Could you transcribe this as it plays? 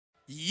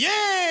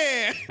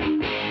Yeah!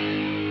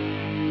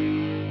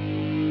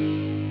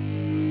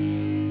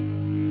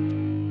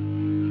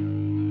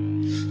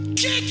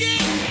 Kick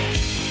it!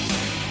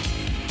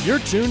 You're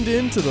tuned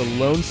in to the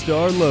Lone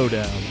Star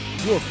Lowdown,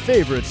 your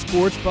favorite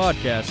sports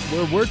podcast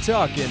where we're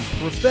talking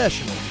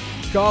professional,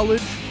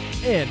 college,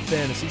 and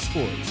fantasy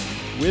sports.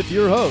 With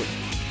your hosts,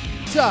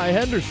 Ty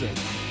Henderson,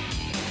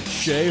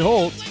 Shay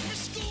Holt,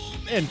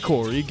 and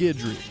Corey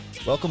Guidry.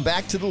 Welcome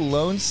back to the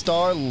Lone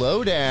Star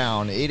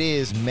Lowdown. It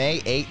is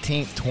May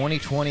 18th,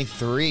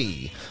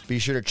 2023. Be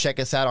sure to check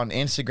us out on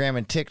Instagram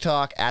and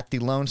TikTok at the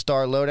Lone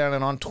Star Lowdown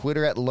and on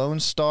Twitter at Lone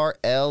Star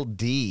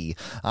LD.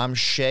 I'm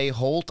Shay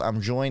Holt.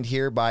 I'm joined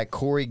here by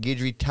Corey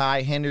Guidry,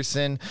 Ty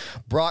Henderson,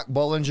 Brock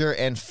Bollinger,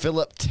 and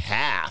Phillip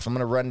Taaffe. I'm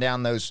going to run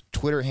down those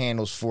Twitter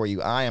handles for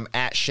you. I am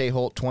at Shay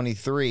Holt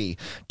 23.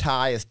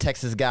 Ty is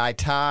Texas Guy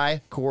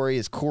Ty. Corey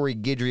is Corey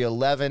Guidry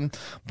 11.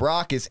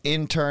 Brock is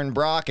Intern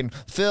Brock. And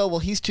Phil, well,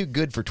 he's too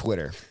good for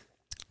Twitter.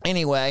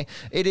 Anyway,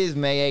 it is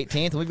May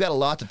 18th, and we've got a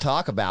lot to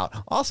talk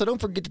about. Also, don't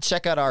forget to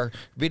check out our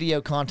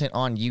video content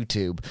on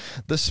YouTube.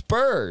 The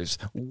Spurs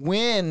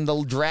win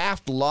the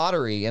draft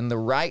lottery and the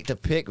right to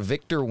pick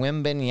Victor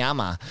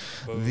Wembanyama.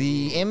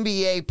 The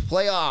NBA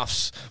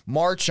playoffs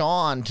march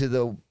on to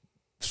the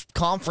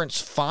conference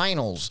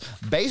finals.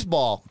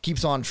 Baseball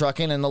keeps on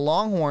trucking, and the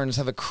Longhorns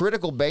have a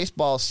critical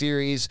baseball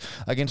series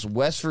against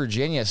West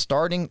Virginia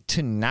starting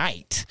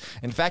tonight.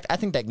 In fact, I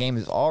think that game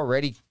is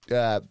already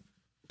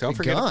Don't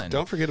forget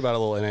about a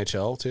little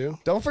NHL, too.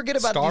 Don't forget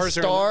about the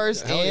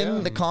Stars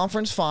in the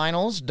conference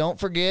finals. Don't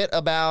forget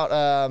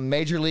about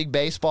Major League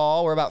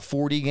Baseball. We're about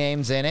 40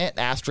 games in it.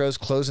 Astros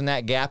closing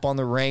that gap on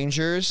the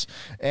Rangers.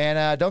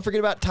 And don't forget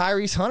about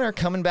Tyrese Hunter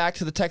coming back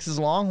to the Texas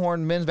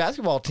Longhorn men's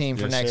basketball team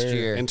for next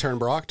year. Intern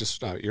Brock,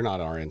 you're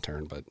not our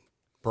intern, but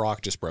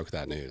Brock just broke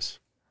that news.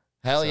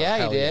 Hell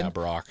yeah, he did. Yeah,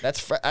 Brock. That's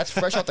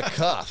fresh off the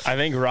cuff. I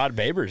think Rod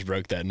Babers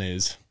broke that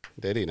news.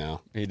 Did he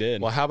now? He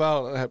did. Well, how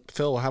about,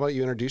 Phil, how about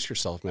you introduce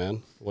yourself,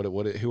 man?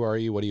 Who are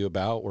you? What are you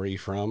about? Where are you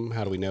from?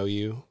 How do we know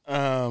you?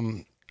 All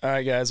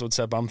right, guys, what's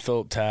up? I'm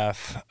Phillip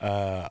Taaffe.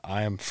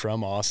 I am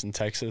from Austin,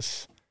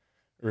 Texas.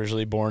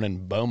 Originally born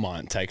in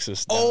Beaumont,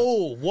 Texas.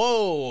 Hold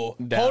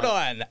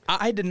on.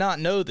 I did not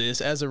know this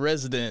as a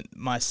resident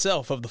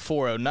myself of the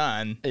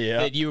 409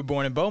 that you were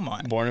born in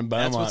Beaumont. Born in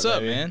Beaumont. That's what's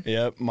up, baby. man.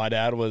 Yep. My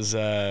dad was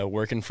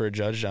working for a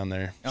judge down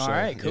there. All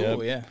right,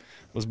 cool, yeah.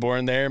 Was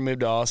born there, moved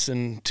to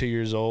Austin, 2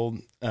 years old.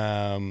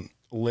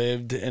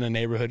 Lived in a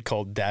neighborhood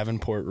called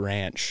Davenport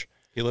Ranch.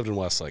 He lived in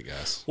Westlake,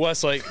 guys.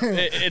 Westlake,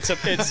 it's a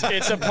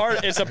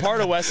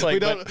part of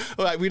Westlake.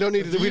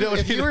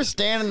 If you were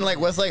standing in like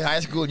Westlake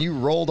High School and you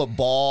rolled a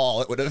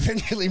ball, it would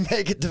eventually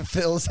make it to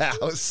Phil's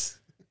house.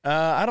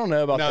 I don't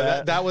know about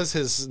that. That was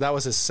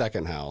his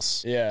second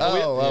house. Yeah.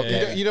 Oh,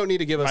 okay. You don't need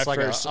to give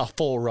us a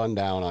full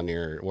rundown on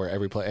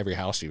every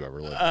house you've ever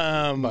lived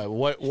in.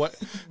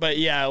 But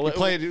yeah, let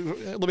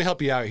me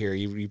help you out here.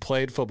 You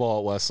played football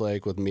at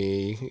Westlake with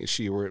me.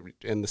 You were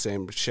in the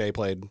same. Shay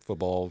played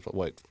football.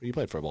 You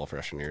played football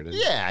freshman year, didn't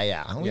you?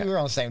 Yeah. We were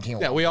on the same team.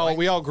 Yeah, we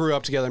all grew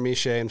up together. Me,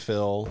 Shay, and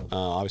Phil.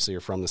 Obviously,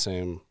 you're from the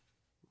same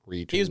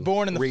region. He was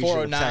born in the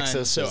 409,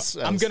 Texas,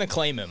 so I'm going to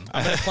claim him.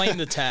 I'm going to claim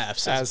the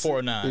Taffes as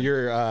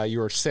 409. You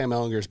were Sam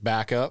Ellinger's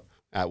backup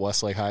at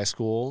Westlake High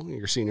School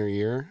your senior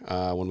year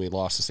when we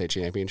lost the state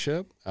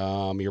championship.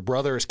 Your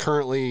brother is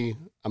currently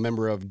a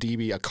member of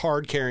DB, a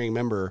card-carrying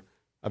member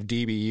of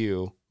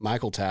DBU,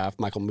 Michael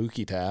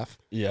Mookie Taaffe.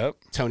 Yep.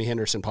 Tony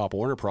Henderson, Pop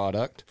Warner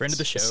product. Friend of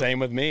the show. Same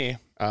with me.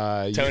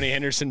 Tony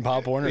Henderson,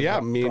 Pop Warner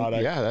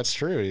product. Yeah, that's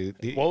true.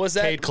 What was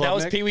that? That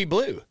was Pee Wee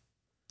Blue.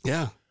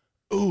 Yeah.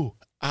 Ooh.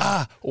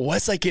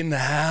 Westlake in the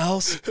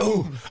house.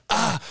 Ooh,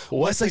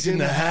 Westlake's in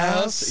the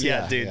house.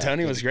 Yeah, dude,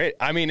 Tony was great.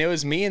 I mean, it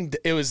was me and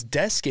it was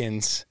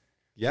Deskins.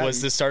 Yeah,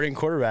 was the starting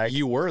quarterback.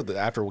 You were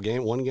after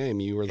one game.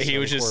 You were the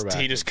starting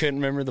quarterback. He just couldn't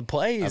remember the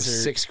plays. Of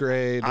sixth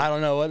grade. I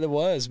don't know what it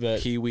was,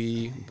 but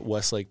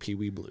Westlake Pee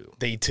Wee Blue.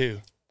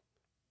 D2.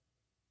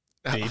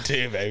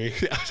 D2, baby.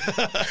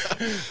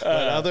 But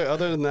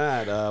other than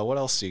that, what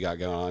else you got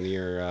going on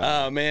here?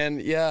 I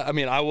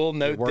will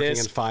note working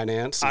this. in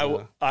finance. I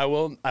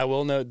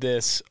will note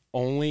this.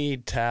 Only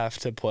Taaffe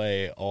to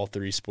play all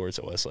three sports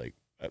at Westlake,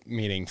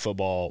 meaning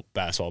football,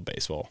 basketball,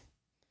 baseball.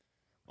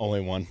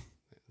 Only one.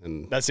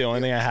 And that's the only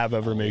thing I have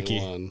over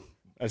Mookie. One.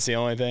 That's the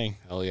only thing.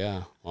 Hell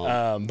yeah. Well,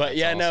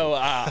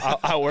 awesome.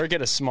 I work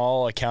at a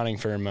small accounting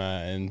firm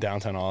in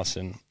downtown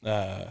Austin.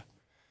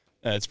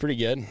 It's pretty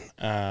good.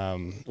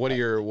 What are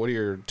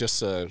your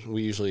just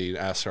we usually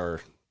ask our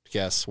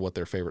guests what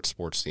their favorite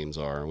sports teams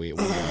are. We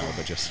know,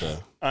 but just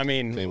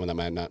anyone that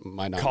might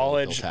not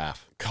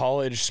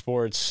college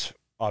sports,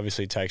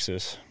 obviously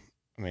Texas.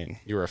 I mean,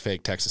 you were a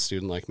fake Texas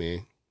student like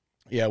me.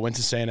 Yeah, went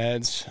to St.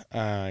 Ed's,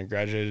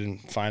 graduated in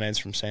finance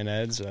from St.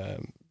 Ed's.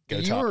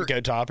 Go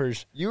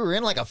Toppers. You were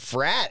in like a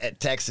frat at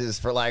Texas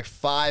for like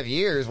 5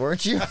 years,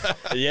 weren't you?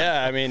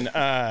 Yeah, I mean,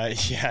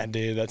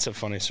 dude, that's a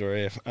funny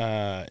story.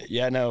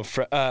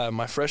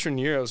 My freshman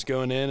year, I was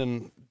going in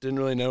and didn't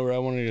really know where I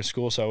wanted to go to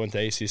school, so I went to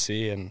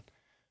ACC and,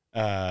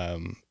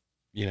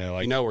 you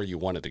know where you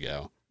wanted to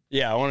go.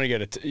 Yeah, I wanted to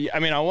go to.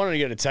 I wanted to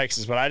go to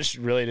Texas, but I just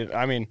really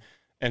didn't.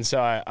 And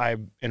so I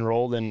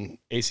enrolled in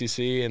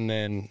ACC, and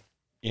then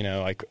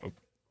like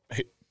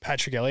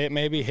Patrick Elliott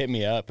maybe hit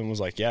me up and was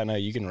like, "Yeah, no,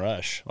 you can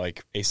rush.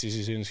 Like ACC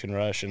students can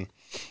rush." And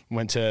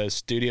went to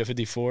Studio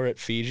 54 at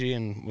Fiji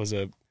and was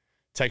a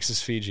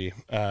Texas Fiji,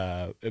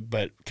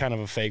 but kind of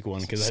a fake one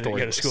because I didn't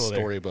go to school there.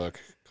 Storybook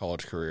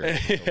college career.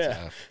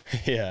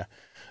 Yeah.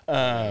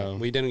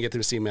 We didn't get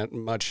to see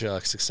much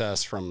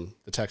success from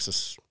the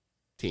Texas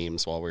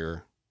teams while we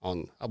were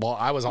on. Well,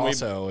 I was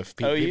also, if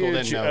people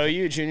didn't know,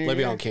 OU junior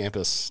living year? on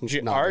campus.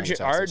 Our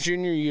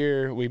junior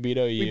year, we beat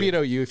OU. We beat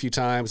OU a few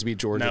times. Beat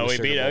Georgia. No, we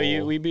beat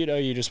OU. We beat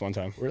OU just one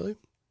time. Really?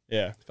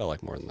 Yeah. Felt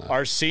like more than that.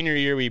 Our senior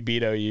year, we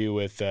beat OU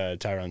with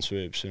Tyrone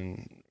Swoops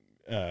and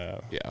yeah.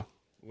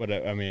 The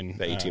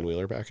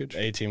 18-wheeler package.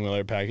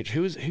 18-wheeler package.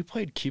 Who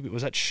played QB?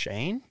 Was that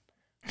Shane?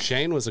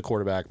 Shane was the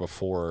quarterback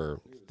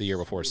before the year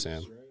before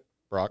Sam.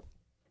 Brock.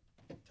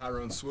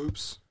 Tyrone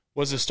Swoops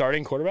was the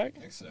starting quarterback.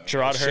 I think so.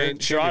 Gerard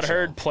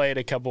Hurd played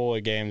a couple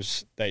of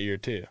games that year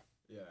too.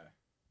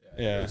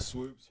 Yeah.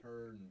 Swoops,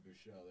 Hurd, and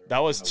Bouchel. That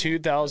was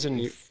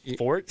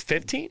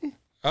 2015.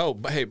 Oh,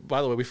 but hey,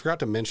 by the way, we forgot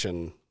to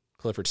mention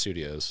Clifford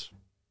Studios.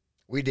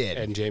 We did.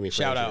 And Jamie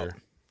Shout Frazier. out.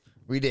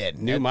 We did.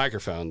 New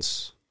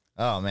microphones.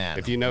 Oh man.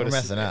 If you notice, we're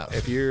messing up.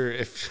 If you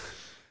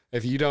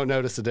don't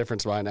notice the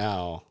difference by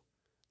now,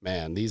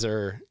 man,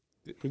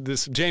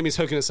 Jamie's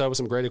hooking us up with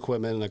some great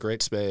equipment and a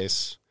great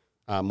space.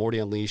 Morty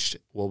Unleashed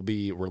will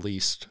be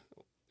released.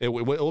 It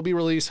will be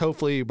released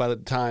hopefully by the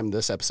time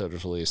this episode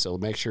is released. So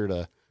make sure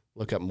to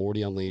look up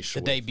Morty Unleashed.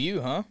 The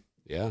debut, huh?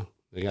 Yeah.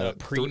 They got a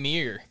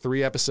premiere.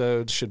 3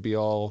 episodes should be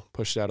all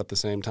pushed out at the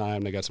same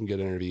time. They got some good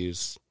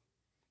interviews.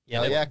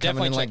 Yeah,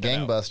 coming in like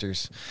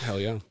gangbusters. Hell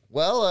yeah.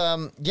 Well,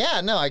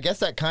 I guess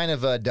that kind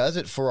of does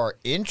it for our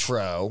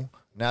intro.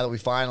 Now that we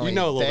finally a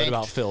little bit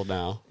about Phil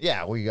now.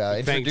 Yeah, we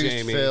introduced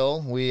Jamie.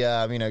 Phil. We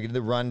get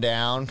the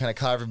rundown, kind of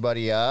caught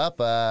everybody up.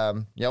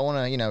 Y'all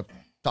want to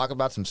talk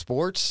about some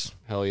sports?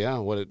 Hell yeah.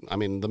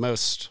 The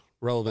most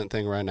relevant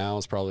thing right now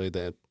is probably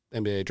the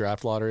NBA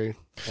draft lottery.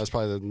 That's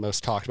probably the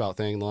most talked about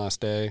thing the last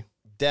day.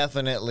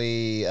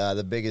 Definitely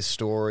the biggest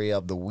story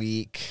of the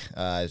week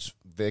is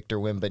Victor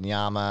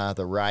Wembanyama.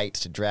 The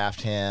rights to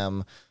draft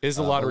him is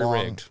the lottery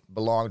rigged?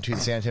 Belong to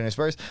the San Antonio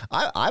Spurs.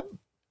 I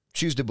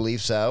choose to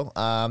believe so.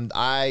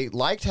 I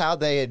liked how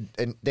they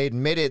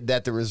admitted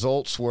that the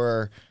results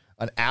were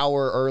an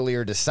hour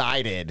earlier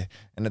decided,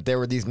 and that there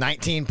were these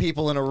 19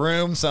 people in a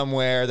room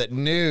somewhere that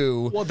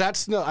knew. Well,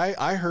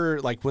 I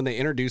heard like when they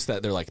introduced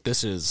that, they're like,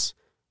 this is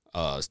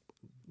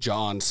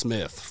John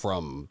Smith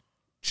from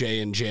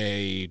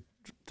J&J,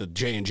 the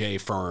J&J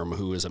firm,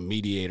 who is a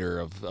mediator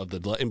of the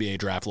NBA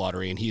draft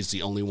lottery, and he's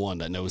the only one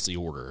that knows the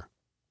order.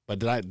 But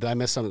did I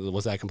miss something?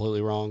 Was that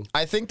completely wrong?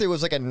 I think there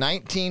was like a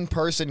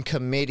 19-person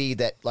committee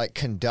that like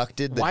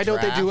conducted the Why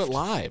draft. don't they do it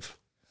live?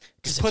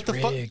 Just put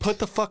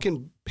the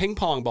fucking ping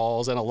pong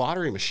balls in a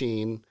lottery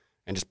machine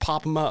and just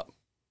pop them up.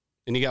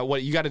 And you got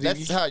what you got to do.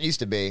 That's how it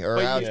used to be,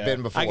 or how it's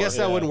been before. I guess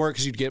that wouldn't work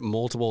because you'd get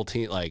multiple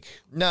teams. Like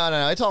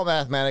no, it's all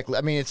mathematically.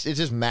 I mean, it's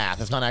just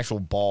math. It's not actual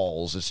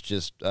balls. It's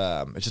just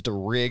a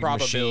rigged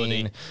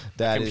machine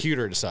that the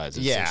computer decides.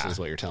 Essentially, is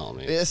what you're telling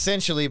me.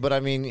 Essentially, but I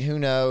mean, who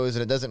knows?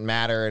 And it doesn't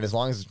matter. And as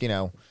long as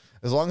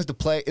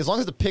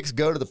the picks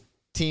go to the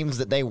teams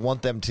that they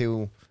want them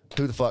to.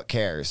 Who the fuck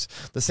cares?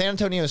 The San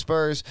Antonio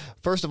Spurs,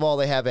 first of all,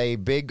 they have a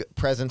big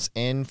presence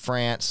in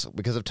France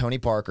because of Tony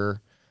Parker,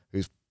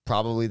 who's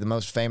probably the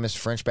most famous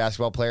French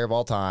basketball player of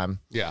all time.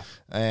 Yeah.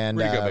 And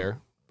Rudy Gobert,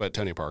 but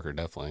Tony Parker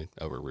definitely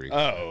over Rudy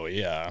Gobert. Oh,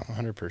 yeah,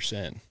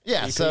 100%.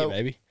 Yeah, EP, so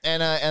baby.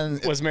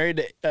 And was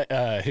married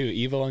to who?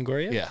 Eva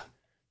Longoria? Yeah.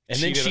 And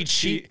then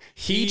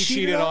he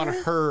cheated on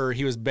her.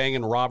 He was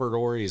banging Robert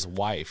Ory's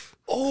wife.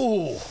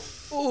 Oh.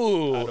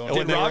 Ooh.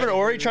 Did Robert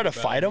Ory try to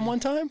fight him one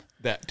time?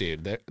 That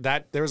dude,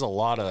 there was a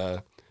lot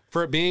of,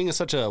 for it being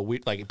such a,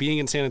 like being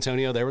in San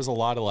Antonio, there was a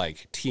lot of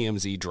like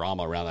TMZ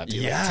drama around that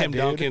dude. Yeah, like Tim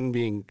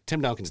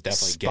Duncan's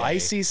definitely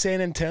spicy gay. San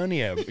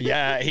Antonio.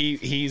 Yeah,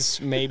 he's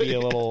maybe a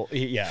little,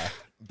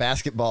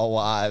 basketball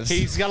wives.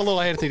 He's got a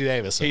little Anthony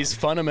Davis. He's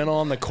fundamental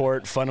on the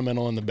court,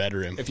 fundamental in the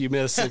bedroom. If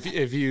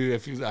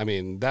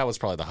that was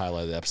probably the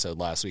highlight of the episode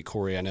last week,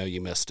 Corey. I know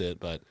you missed it,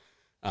 but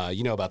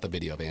you know about the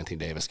video of Anthony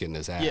Davis getting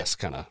his ass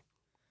kind of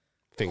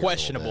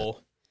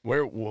questionable.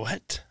 Where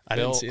what? I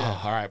didn't see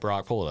that. All right,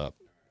 Brock, pull it up.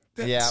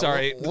 Yeah,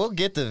 sorry, we'll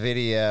get the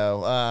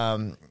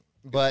video.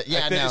 But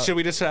yeah, should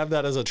we just have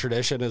that as a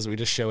tradition? As we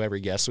just show every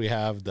guest we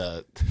have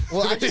the.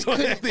 Well, I just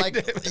couldn't like.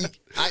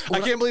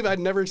 I can't believe I'd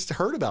never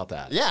heard about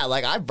that. Yeah,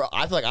 like I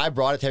feel like I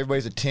brought it to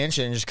everybody's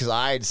attention just because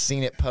I had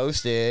seen it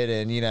posted,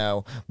 and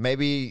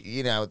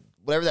maybe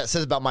whatever that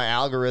says about my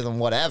algorithm,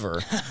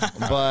 whatever.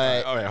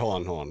 But all right,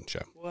 hold on,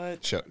 show.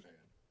 What? Show.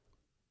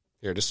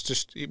 Here,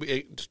 just give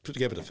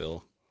it to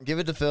Phil. Give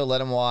it to Phil.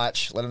 Let him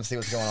watch. Let him see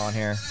what's going on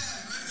here.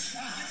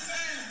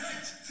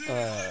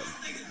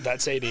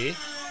 That's AD. Give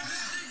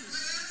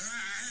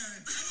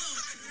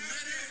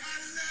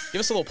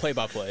us a little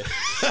play-by-play.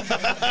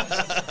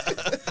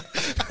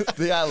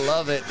 The I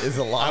love it is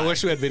a lot. I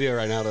wish we had video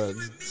right now to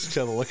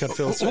to look at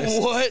Phil's face.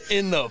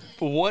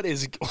 What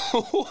is?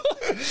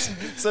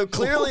 So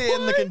clearly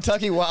in the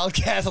Kentucky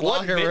Wildcats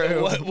locker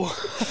room,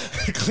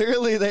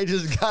 clearly they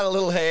just got a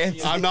little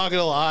handsy. I'm not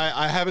gonna lie,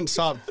 I haven't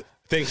stopped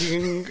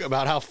thinking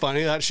about how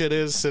funny that shit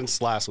is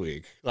since last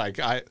week. Like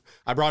I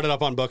brought it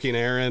up on Bucky and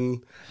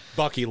Aaron.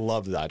 Bucky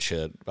loved that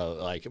shit,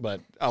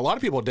 but a lot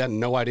of people had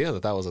no idea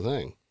that was a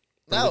thing.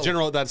 No. In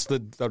general, that's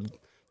the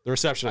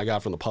reception I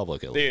got from the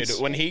public. At least.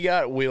 Dude, when he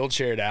got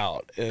wheelchaired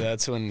out,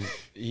 that's when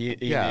he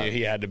knew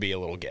he had to be a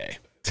little gay.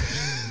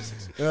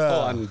 Hold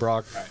on,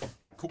 Brock.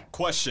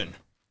 Question: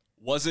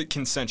 was it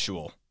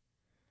consensual?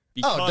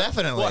 Oh,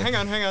 definitely. Well, hang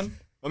on.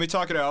 Let me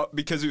talk it out,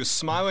 because he was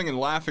smiling and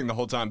laughing the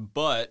whole time,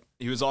 but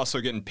he was also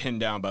getting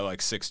pinned down by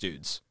like 6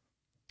 dudes.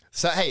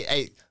 So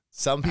hey,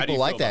 some people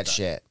like that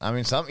shit. I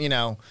mean, some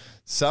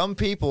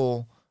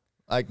people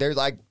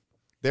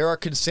there are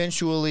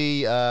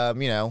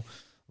consensually,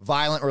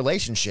 violent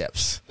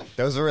relationships.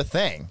 Those are a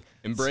thing.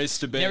 Embrace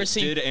debate.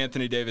 Did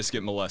Anthony Davis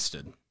get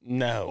molested?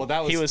 No.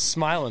 Well, he was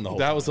smiling the whole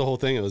time. That was the whole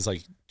thing. It was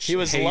like he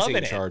was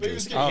loving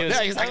charges. He's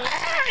like,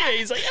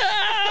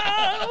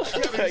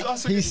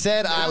 He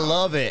said, "I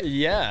love it."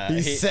 Yeah.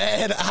 He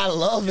said, "I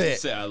love it." He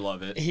said, "I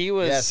love it." He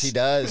was. Yes, he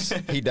does.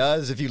 He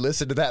does. If you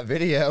listen to that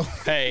video.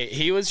 Hey,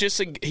 he was just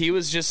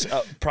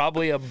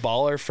probably a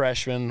baller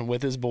freshman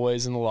with his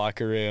boys in the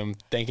locker room,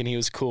 thinking he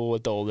was cool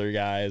with the older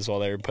guys while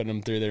they were putting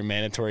them through their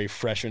mandatory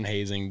freshman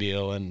hazing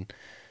deal, and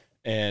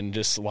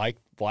just liked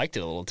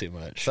it a little too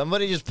much.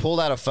 Somebody just pulled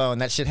out a phone.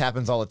 That shit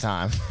happens all the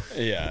time.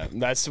 Yeah,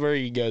 that's where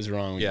he goes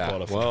wrong when you pull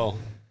out a phone. Well,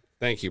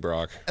 thank you,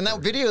 Brock. And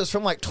that video is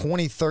from like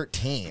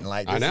 2013.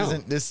 Like, this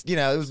isn't this.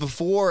 It was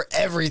before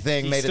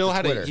everything made it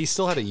to Twitter. He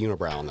still had a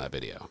unibrow in that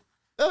video.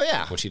 Oh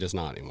yeah, which he does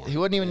not anymore. He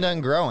wasn't even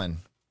done growing.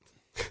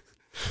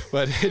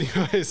 But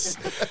anyways,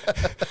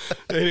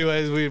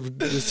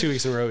 this 2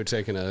 weeks in a row we've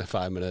taken a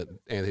 5-minute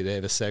Anthony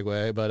Davis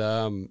segue.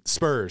 But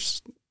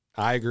Spurs,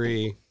 I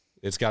agree.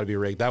 It's got to be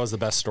rigged. That was the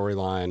best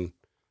storyline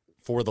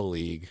for the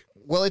league.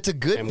 Well, it's a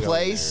good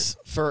place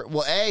for.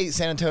 Well,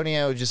 San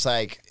Antonio just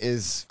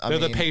is. They're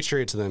the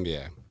Patriots of the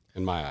NBA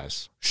in my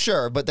eyes.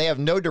 Sure, but they have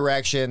no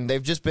direction.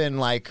 They've just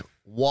been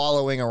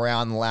wallowing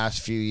around the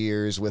last few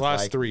years. With the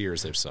last 3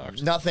 years, they've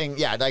sucked. Nothing.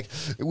 Yeah,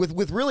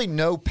 with really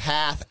no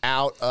path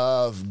out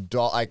of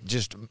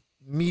just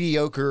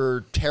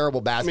mediocre,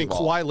 terrible basketball.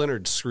 I mean, Kawhi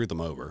Leonard screwed them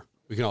over.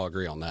 We can all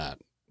agree on that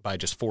by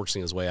just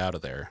forcing his way out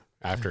of there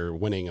after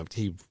winning.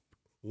 He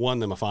won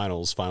them a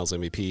finals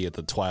MVP at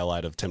the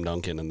twilight of Tim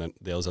Duncan and then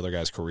those other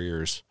guys'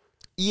 careers.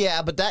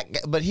 Yeah, but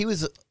he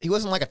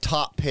wasn't like a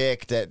top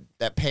pick that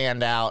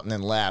panned out and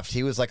then left.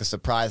 He was like a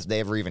surprise they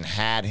ever even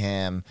had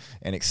him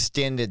and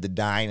extended the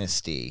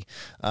dynasty.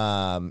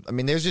 I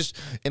mean, there's just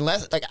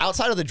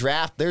outside of the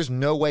draft, there's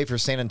no way for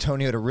San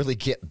Antonio to really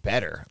get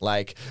better.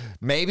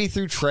 Maybe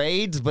through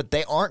trades, but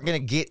they aren't going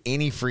to get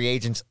any free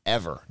agents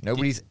ever.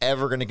 Nobody's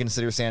ever going to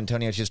consider San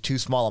Antonio. It's just too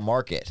small a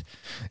market.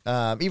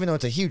 Even though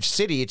it's a huge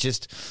city, it's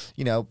just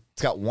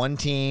it's got one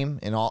team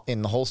in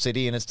the whole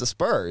city, and it's the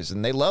Spurs,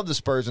 and they love the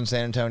Spurs in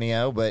San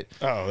Antonio. But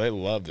they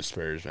love the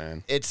Spurs,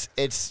 man. It's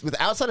with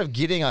outside of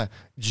getting a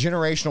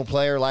generational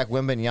player like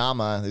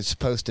Wemby is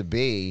supposed to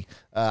be.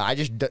 I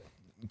just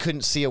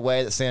couldn't see a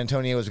way that San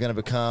Antonio was going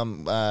to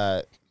become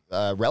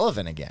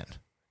relevant again,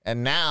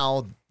 and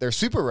now they're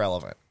super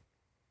relevant.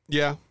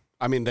 Yeah,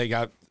 I mean they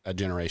got a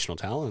generational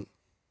talent,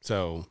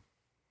 so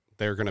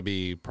they're going to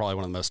be probably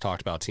one of the most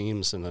talked about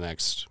teams in the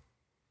next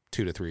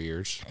 2 to 3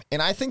 years.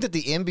 And I think that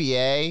the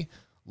NBA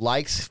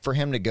likes for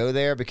him to go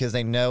there because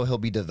they know he'll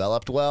be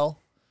developed well.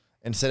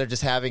 Instead of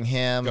just having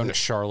him going to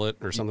Charlotte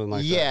or something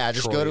like that. Yeah,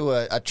 just go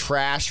to a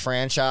trash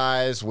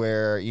franchise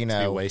where be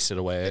wasted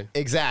away.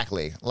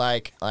 Exactly.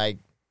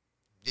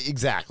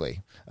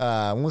 Exactly.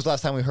 When was the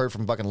last time we heard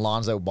from fucking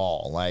Lonzo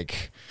Ball?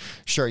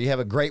 Sure, you have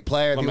a great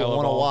player that people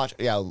want to watch.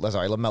 Yeah,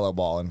 sorry, LaMelo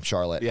Ball in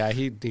Charlotte. Yeah,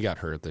 he got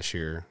hurt this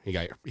year.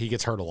 He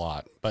gets hurt a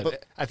lot.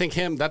 But I think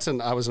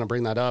I was going to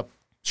bring that up.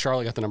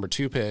 Charlotte got the number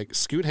 2 pick.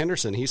 Scoot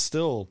Henderson, he's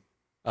still.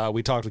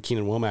 We talked with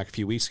Keenan Womack a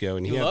few weeks ago,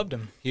 and he loved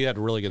him. He had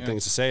really good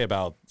things to say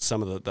about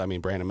some of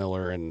Brandon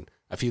Miller and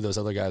a few of those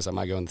other guys that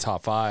might go in the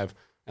top 5.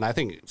 And I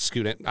think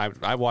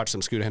I've watched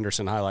some Scoot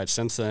Henderson highlights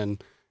since then,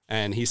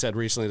 and he said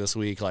recently this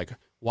week,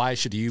 why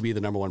should you be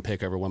the number 1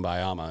 pick over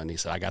Wemby? And he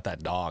said, I got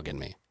that dog in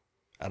me.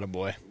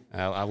 Attaboy.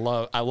 I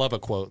love a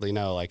quote,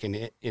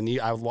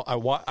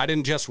 I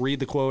didn't just read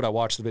the quote, I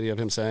watched the video of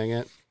him saying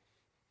it.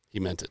 He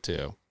meant it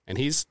too. And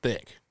he's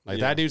thick.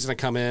 That dude's going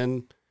to come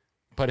in,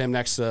 put him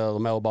next to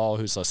LaMelo Ball,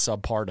 who's a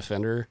subpar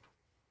defender.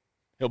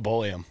 He'll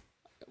bully him.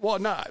 Well,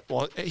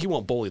 he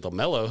won't bully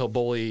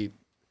LaMelo.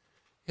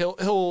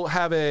 He'll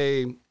have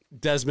a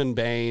Desmond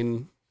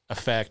Bane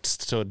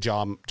effect to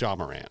Ja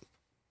Morant.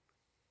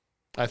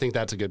 I think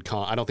that's a good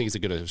I don't think he's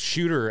as good a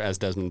shooter as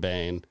Desmond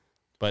Bane,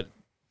 but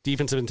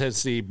defensive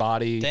intensity,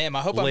 body, damn,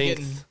 I hope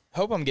length.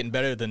 I'm getting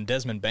better than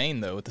Desmond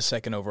Bane though with the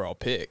 2nd overall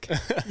pick.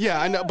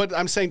 Yeah, I know, but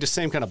I'm saying the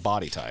same kind of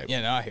body type.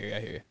 Yeah, no, I hear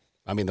you.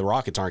 I mean, the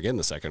Rockets aren't getting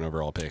the second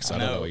overall pick, so I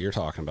don't know what you're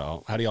talking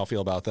about. How do y'all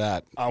feel about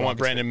that? I want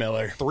Brandon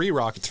Miller. 3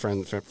 Rockets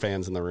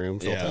fans in the room.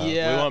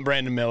 Yeah. We want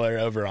Brandon Miller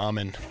over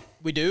Amon.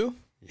 We do?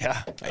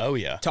 Yeah. Oh,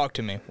 yeah. Talk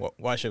to me.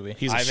 Why should we?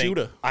 He's a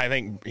shooter. I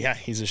think,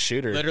 he's a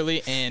shooter.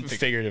 Literally and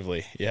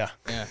figuratively. Yeah.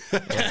 Yeah.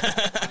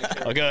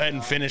 I'll go ahead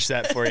and finish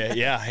that for you.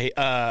 Yeah.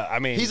 I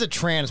mean, he's a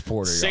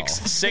transporter.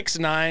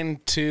 6'9",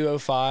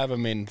 205. I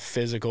mean,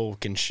 physical,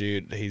 can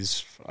shoot. He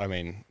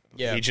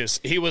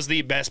was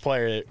the best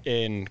player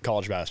in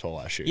college basketball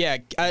last year. Yeah.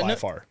 By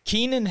far.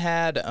 Keenan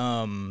had,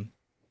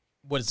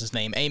 what is his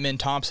name? Amen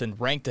Thompson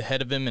ranked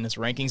ahead of him in his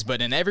rankings,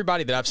 but in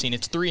everybody that I've seen,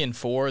 it's 3 and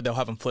 4. They'll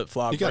have him flip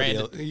flop.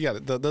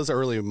 Those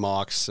early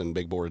mocks and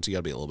big boards. You got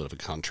to be a little bit of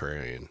a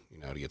contrarian,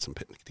 to get some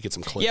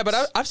clicks. Yeah,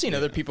 but I've seen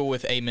other people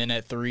with Amen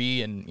at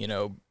 3,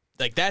 and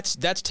like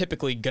that's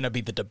typically going to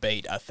be the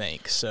debate, I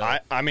think. So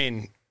I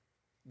mean,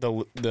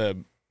 the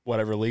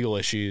whatever legal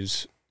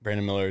issues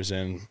Brandon Miller's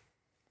in,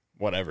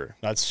 whatever.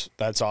 That's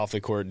off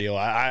the court deal.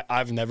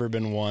 I've never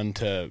been one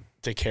to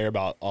care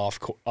about off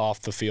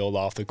the field,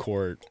 off the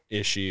court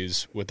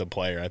issues with the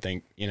player. I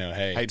think,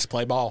 hey, just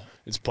play ball.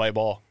 It's play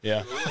ball.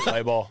 Yeah,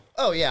 play ball.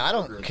 Oh, yeah, I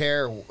don't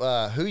care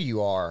who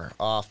you are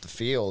off the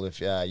field.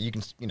 If you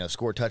can,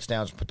 score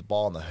touchdowns and put the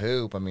ball in the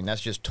hoop, I mean, that's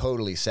just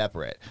totally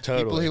separate.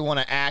 Totally. People who want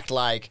to act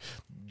like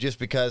just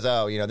because,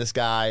 this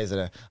guy is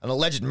an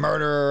alleged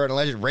murderer, an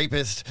alleged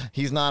rapist,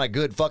 he's not a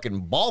good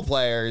fucking ball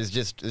player, is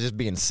just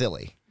being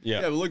silly.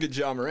 Yeah, but look at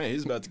Ja Morant.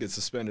 He's about to get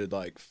suspended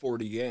like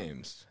 40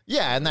 games.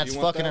 Yeah, and that's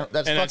fucking around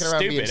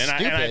being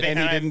stupid. And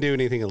he didn't do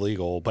anything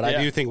illegal. But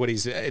I do think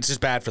it's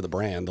just bad for the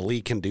brand. The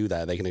league can do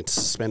that. They can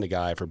suspend a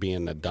guy for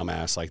being a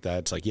dumbass like that.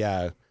 It's like,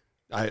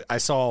 I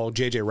saw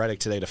JJ Redick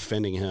today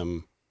defending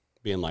him,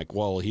 being like,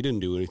 well, he didn't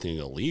do anything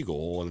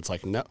illegal. And it's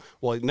like,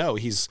 no,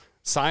 he's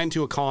signed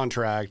to a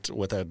contract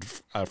with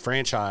a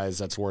franchise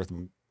that's worth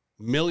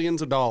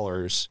millions of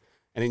dollars.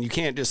 And then you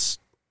can't just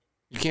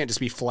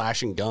be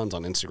flashing guns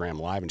on Instagram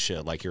Live and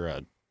shit like you're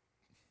a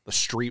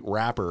street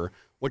rapper,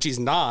 which he's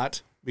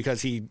not,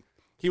 because he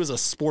was a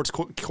sports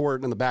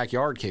court in the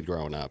backyard kid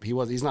growing up.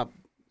 He's not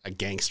a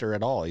gangster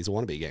at all. He's a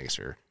wannabe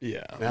gangster.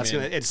 Yeah,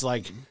 it's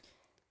like,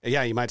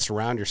 you might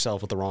surround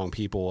yourself with the wrong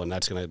people, and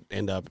that's gonna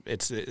end up.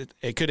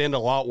 It could end a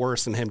lot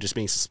worse than him just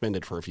being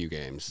suspended for a few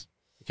games.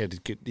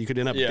 You could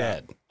end up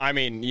dead. I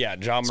mean, Ja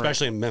Morant,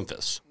 especially in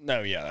Memphis.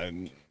 No,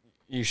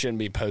 you shouldn't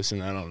be posting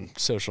that on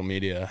social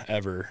media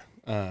ever.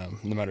 No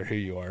matter who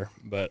you are,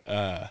 but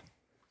I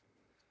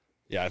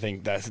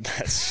think that's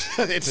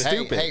it's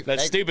stupid.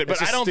 That's stupid.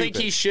 But I don't think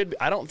he should.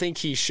 I don't think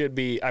he should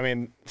be. I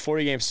mean,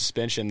 40-game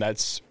suspension.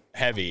 That's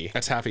heavy.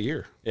 That's half a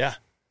year. Yeah,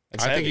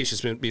 I think he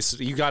should be.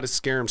 You got to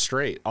scare him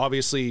straight.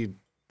 Obviously,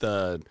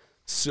 I'm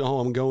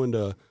going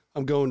to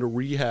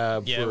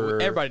rehab. Yeah,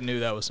 everybody knew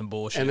that was some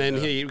bullshit. And then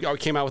he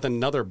came out with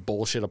another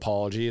bullshit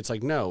apology. It's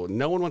like, no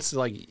one wants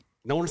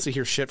to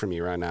hear shit from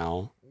you right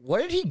now.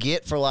 What did he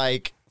get for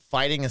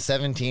fighting a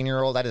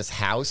 17-year-old at his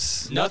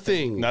house?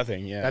 Nothing.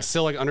 Yeah, that's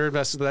still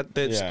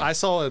underinvested. I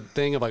saw a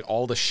thing of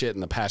all the shit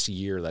in the past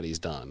year that he's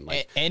done.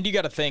 And you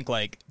got to think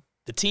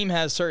the team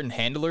has certain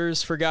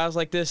handlers for guys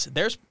like this.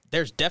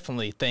 There's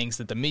definitely things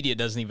that the media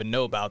doesn't even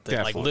know about.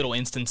 That little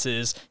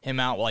instances, him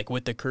out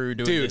with the crew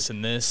doing this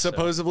and this.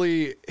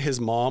 Supposedly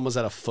his mom was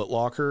at a Foot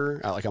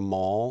Locker at a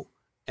mall,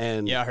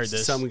 and I heard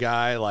this. Some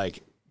guy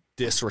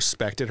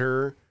disrespected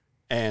her,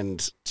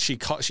 and she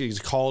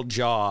called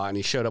Ja, and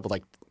he showed up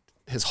with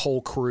his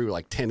whole crew,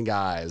 10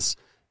 guys,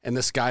 and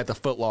this guy at the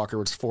Foot Locker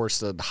was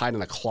forced to hide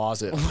in a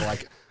closet.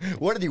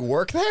 What, did he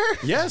work there?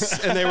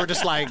 Yes, and they were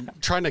just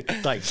trying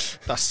to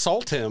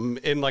assault him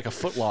in a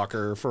Foot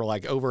Locker for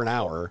over an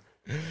hour,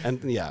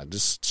 and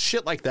just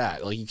shit like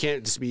that. You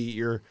can't just be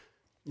you're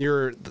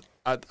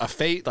a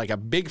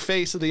big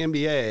face of the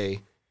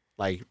NBA.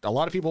 A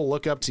lot of people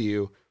look up to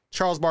you.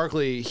 Charles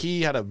Barkley,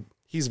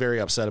 he's very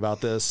upset about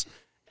this,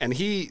 and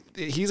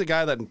he's a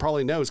guy that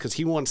probably knows, because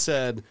he once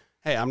said,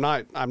 hey, I'm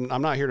not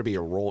here to be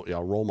a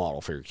role model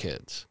for your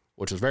kids,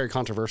 which was very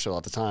controversial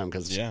at the time,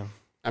 because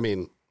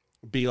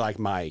be like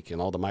Mike and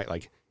all the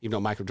Mike, even though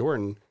Michael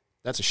Jordan,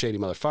 that's a shady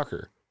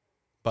motherfucker,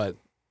 but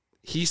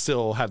he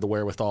still had the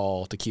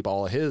wherewithal to keep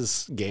all of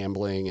his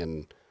gambling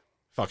and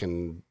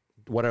fucking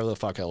whatever the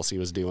fuck else he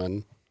was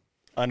doing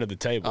under the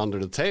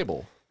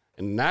table.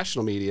 In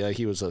national media,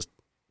 he was a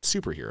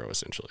superhero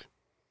essentially.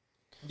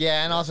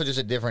 Yeah, and also just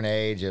a different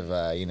age of,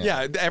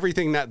 Yeah,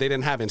 everything that they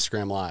didn't have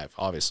Instagram Live,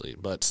 obviously,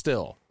 but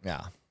still.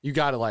 Yeah. You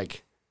got to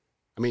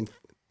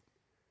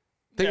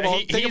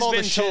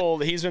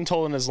he's been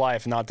told in his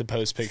life not to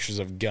post pictures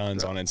of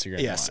guns on Instagram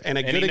Yes, Live.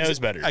 and he knows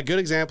better. A good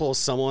example is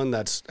someone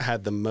that's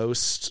had the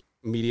most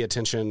media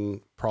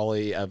attention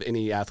probably of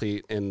any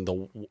athlete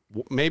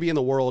maybe in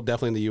the world,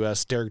 definitely in the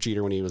U.S., Derek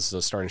Jeter, when he was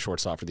the starting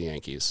shortstop for the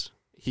Yankees.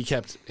 He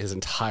kept his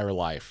entire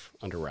life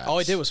under wraps. All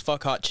he did was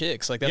fuck hot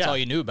chicks. That's all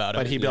you knew about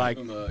him. But he'd be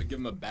give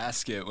him a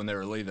basket when they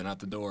were leaving out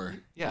the door.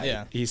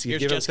 Yeah. He'd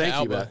give him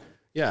thank you. But,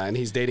 and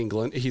he's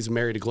dating he's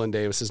married to Glenn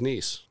Davis's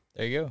niece.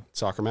 There you go.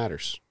 Soccer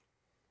matters.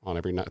 on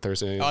every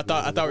Thursday. Oh, I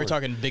thought we were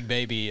talking Big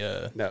Baby.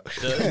 No,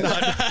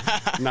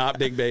 not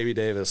Big Baby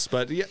Davis,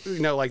 but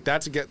like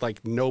that's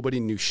like nobody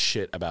knew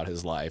shit about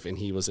his life, and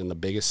he was in the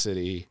biggest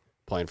city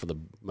playing for the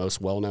most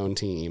well-known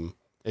team.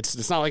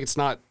 It's not like it's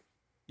not.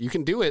 You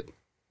can do it.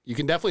 You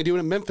can definitely do it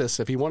in Memphis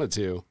if he wanted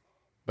to,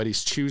 but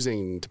he's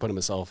choosing to put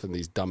himself in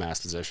these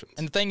dumbass positions.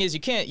 And the thing is,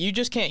 you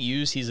just can't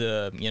use he's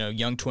a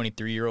young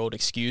 23-year-old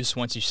excuse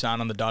once you sign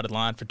on the dotted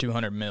line for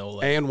 $200 million.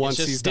 Like, and once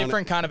it's just he's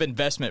different kind of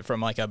investment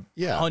from like a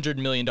 $100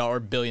 million,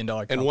 $1 billion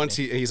company. And once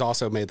he's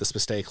also made this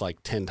mistake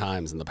like 10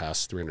 times in the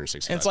past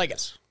 365 and it's like,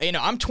 days.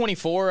 I'm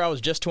 24. I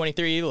was just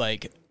 23.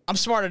 Like, I'm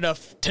smart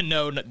enough to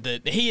know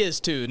that he is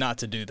too, not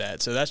to do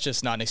that. So that's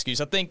just not an excuse.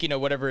 I think,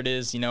 whatever it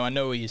is, I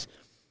know he's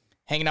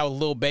hanging out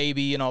with Lil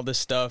Baby and all this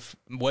stuff,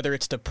 whether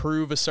it's to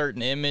prove a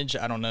certain image,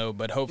 I don't know,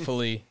 but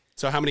hopefully.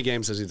 So how many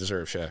games does he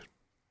deserve, Shay?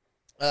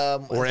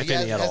 Or if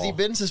any at all? Has he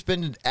been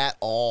suspended at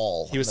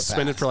all? He was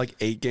suspended for like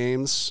 8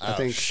 games, I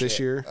think, this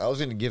year. I was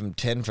going to give him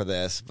 10 for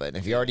this, but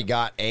if you already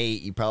got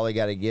 8, you probably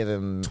got to give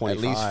him 25.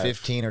 at least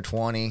 15 or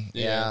 20.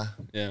 Yeah.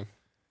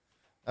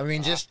 I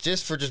mean,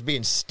 just for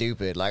being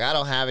stupid. Like, I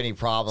don't have any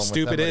problem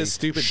with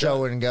stupid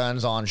showing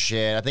guns on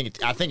shit. I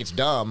think it's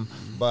dumb,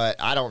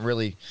 but I don't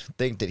really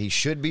think that he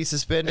should be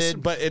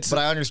suspended. But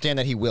I understand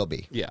that he will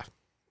be. Yeah,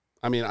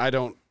 I mean,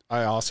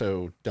 I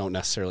also don't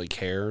necessarily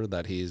care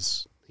that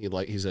he's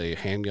a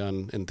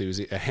handgun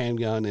enthusiast, a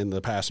handgun in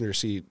the passenger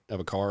seat of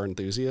a car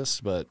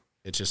enthusiast. But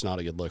it's just not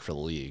a good look for the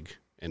league,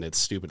 and it's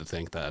stupid to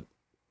think that,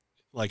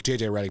 like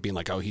JJ Redick being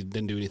like, "Oh, he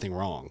didn't do anything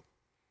wrong."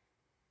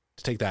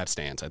 To take that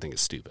stance, I think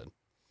is stupid.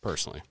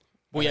 Personally.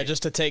 Well, yeah,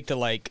 just to take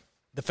the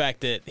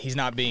fact that he's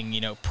not being,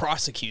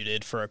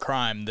 prosecuted for a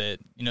crime that,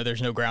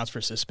 there's no grounds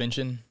for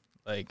suspension.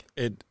 Like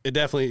it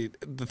definitely,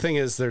 the thing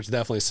is, there's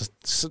definitely,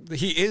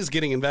 he is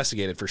getting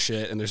investigated for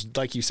shit. And there's,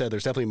 like you said,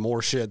 there's definitely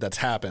more shit that's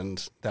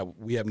happened that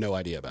we have no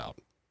idea about.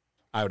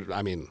 I'd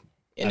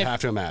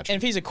have to imagine. And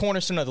if he's a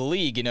cornerstone of the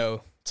league,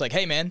 it's like,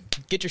 hey man,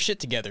 get your shit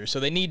together.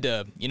 So they need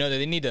to,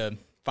 they need to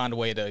find a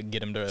way to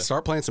get him to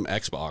start playing some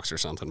Xbox or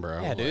something,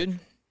 bro. Yeah, dude.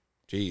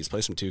 Geez,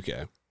 play some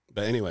 2K.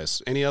 But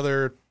anyways, any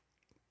other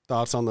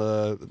thoughts on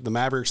the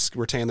Mavericks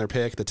retain their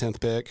pick, the 10th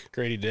pick?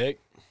 Grady Dick.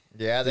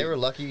 Yeah, they were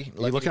lucky.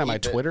 Are you looking at my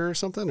Twitter or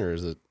something, or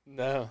is it?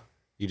 No.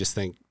 You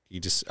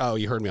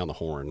heard me on the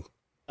horn.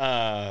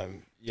 Yeah,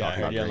 I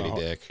heard you on Grady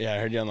Dick. Yeah, I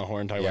heard you on the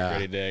horn talking about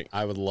Grady Dick.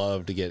 I would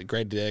love to get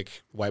Grady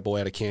Dick, white boy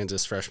out of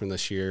Kansas, freshman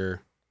this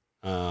year.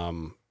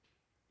 Shoot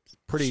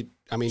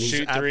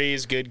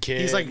threes, good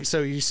kid. He's like, so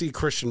you see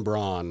Christian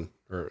Braun.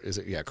 Or is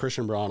it? Yeah,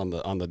 Christian Braun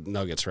on the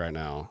Nuggets right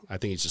now. I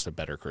think he's just a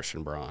better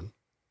Christian Braun.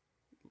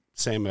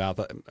 Same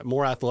about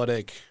more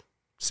athletic,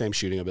 same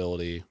shooting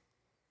ability.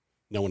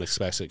 No one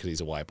expects it because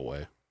he's a white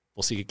boy.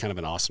 We'll see kind of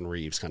an Austin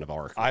Reeves kind of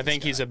arc. I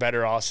think he's a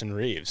better Austin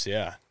Reeves.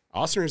 Yeah,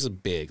 Austin Reeves is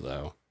big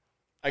though.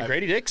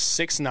 Grady Dick's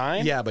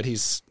 6'9". Yeah, but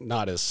he's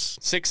not as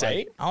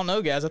 6'8". I don't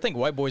know, guys. I think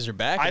white boys are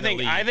back. I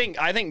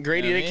think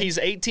Grady Dick. He's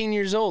 18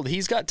 years old.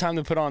 He's got time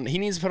to put on. He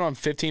needs to put on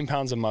 15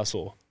 pounds of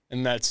muscle.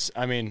 And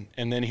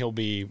and then he'll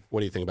be. What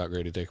do you think about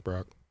Grady Dick,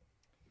 Brock?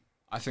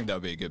 I think that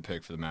would be a good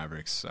pick for the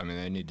Mavericks. I mean,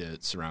 they need to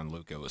surround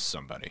Luka with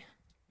somebody.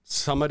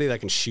 Somebody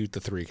that can shoot the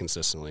three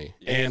consistently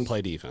and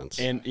play defense.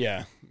 And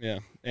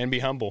and be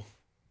humble.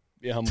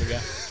 Be a humble guy.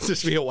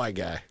 Just be a white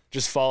guy.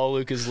 Just follow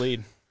Luka's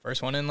lead.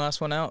 First one in, last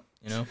one out,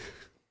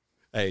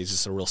 Hey, he's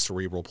just a real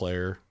cerebral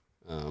player,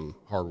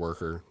 hard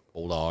worker,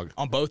 bulldog.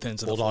 On both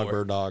ends of the floor. Bulldog,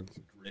 bird dog.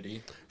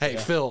 Gritty. Hey,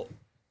 Phil.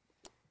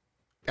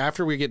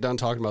 After we get done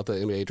talking about the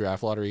NBA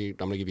draft lottery, I'm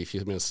going to give you a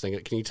few minutes to think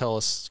it. Can you tell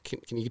us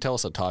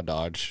a Todd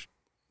Dodge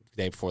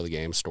day before the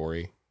game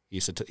story? He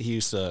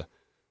used to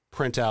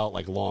print out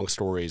like long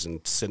stories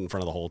and sit in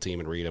front of the whole team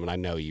and read them, and I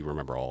know you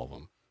remember all of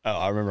them. Oh,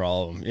 I remember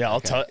all of them. Yeah,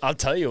 okay. I'll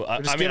tell you.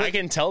 I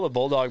can tell the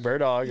bulldog, bird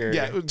dog,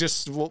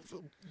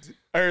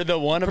 or the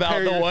one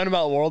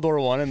about World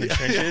War I in the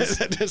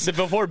trenches.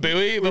 Before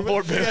Bowie.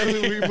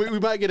 We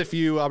might get a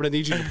few. I'm gonna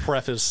need you to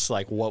preface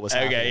like what was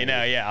happening.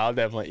 Okay, I'll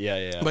definitely,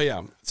 But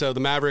yeah, so the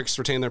Mavericks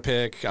retain their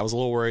pick. I was a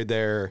little worried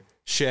there.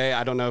 Shay,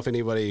 I don't know if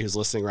anybody who's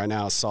listening right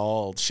now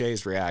saw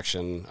Shay's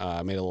reaction.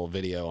 I made a little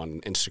video on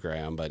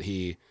Instagram, but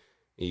you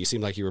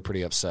seemed like you were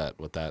pretty upset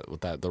with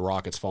that. The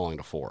Rockets falling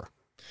to 4.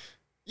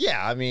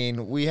 Yeah, I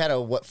mean, we had a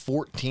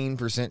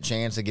 14%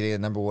 chance of getting a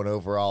number 1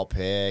 overall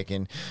pick,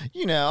 and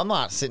I'm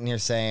not sitting here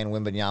saying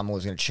Wemby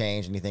was going to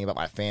change anything about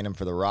my fandom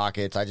for the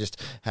Rockets. I just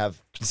have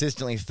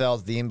consistently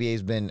felt the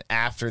NBA's been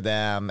after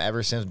them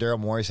ever since Daryl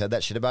Morey said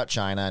that shit about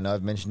China. I know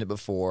I've mentioned it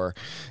before,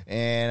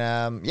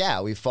 and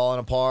we've fallen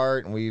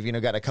apart, and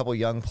we've got a couple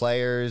young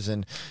players,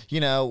 and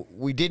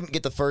we didn't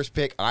get the first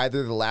pick either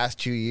of the last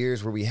 2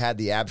 years where we had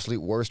the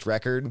absolute worst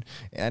record.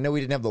 And I know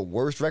we didn't have the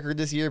worst record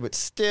this year, but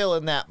still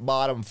in that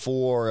bottom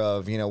 4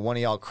 of one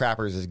of y'all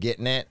crappers is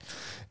getting it.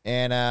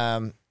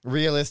 And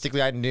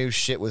realistically, I knew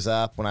shit was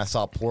up when I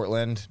saw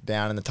Portland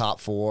down in the top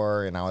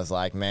 4, and I was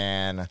like,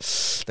 man,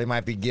 they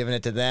might be giving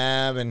it to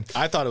them. And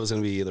I thought it was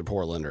going to be either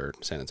Portland or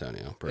San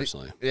Antonio,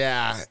 personally.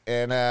 Yeah,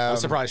 and I'm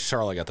surprised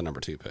Charlotte got the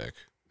number 2 pick.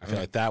 I feel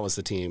like that was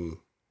the team.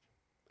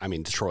 I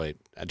mean, Detroit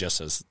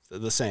just as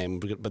the same,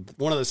 but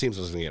one of those teams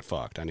was going to get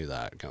fucked. I knew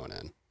that going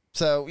in.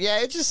 So, yeah,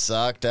 it just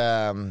sucked.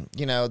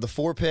 The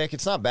 4 pick,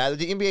 it's not bad.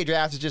 The NBA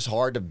draft is just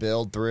hard to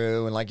build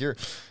through. And, like, you're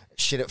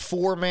shit at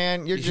 4,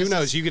 man. Who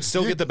knows? You could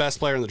still get the best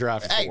player in the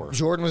draft at 4.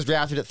 Jordan was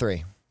drafted at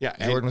 3. Yeah.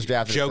 Jordan was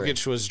drafted at 3.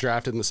 Jokic was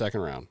drafted in the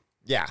 2nd round.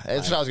 Yeah,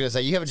 that's what I was going to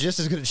say. You have just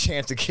as good a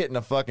chance of getting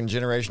a fucking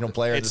generational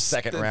player in the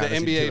 2nd round. The as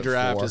you do NBA at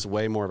draft 4. is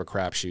way more of a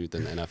crapshoot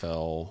than the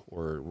NFL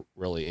or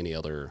really any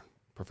other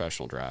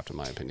professional draft, in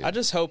my opinion. I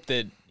just hope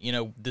that,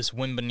 this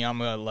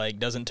Wembanyama,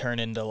 doesn't turn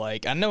into,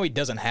 I know he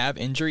doesn't have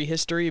injury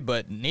history,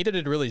 but neither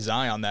did really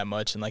Zion that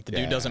much. And, the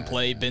dude doesn't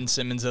play. Ben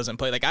Simmons doesn't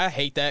play. I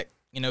hate that,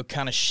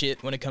 kind of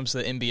shit when it comes to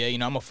the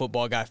NBA. I'm a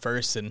football guy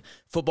first, and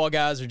football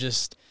guys are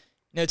just,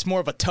 it's more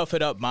of a tough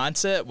it up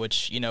mindset,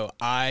 which,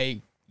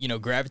 I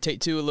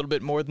gravitate to a little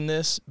bit more than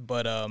this.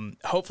 But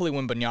hopefully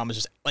Wembanyama's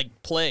just,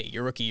 play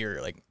your rookie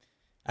year.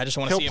 I just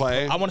want to see him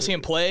play. I want to see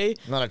him play.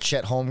 Not a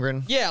Chet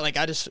Holmgren. Yeah,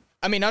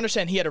 I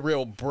understand he had a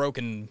real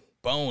broken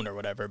bone or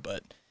whatever,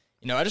 but,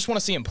 I just want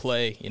to see him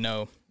play,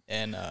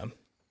 and I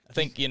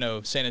think,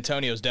 San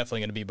Antonio is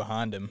definitely going to be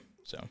behind him.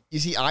 So You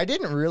see, I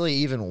didn't really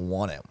even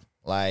want him.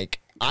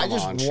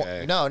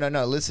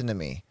 No, listen to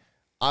me.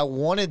 I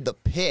wanted the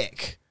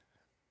pick,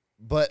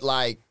 but,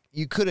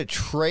 you could have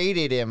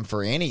traded him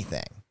for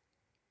anything.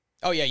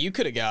 Oh yeah, you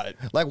could have got it.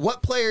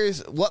 What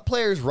players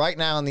right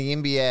now in the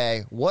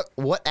NBA,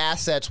 what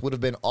assets would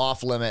have been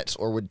off limits,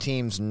 or would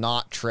teams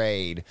not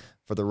trade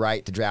for the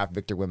right to draft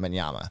Victor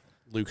Wembanyama?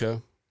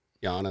 Luka,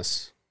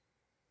 Giannis,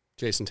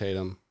 Jason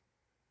Tatum,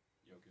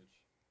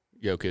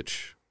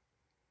 Jokic.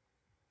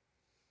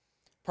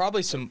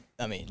 Probably some.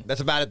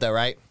 That's about it though,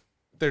 right?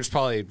 There's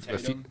probably a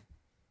few.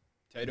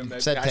 Tatum.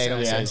 Said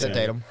Tatum. Yeah, said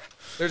Tatum.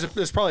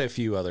 There's probably a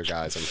few other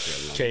guys I'm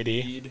sure.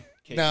 KD.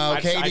 No,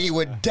 KD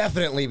would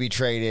definitely be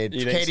traded.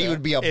 KD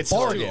would be a It's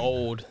bargain. too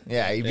old.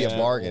 Yeah, he'd be a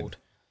bargain.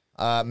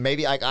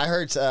 Maybe I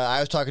heard. I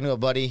was talking to a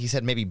buddy. He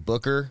said maybe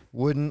Booker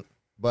wouldn't,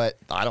 but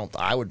I don't.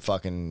 I would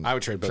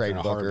trade Booker in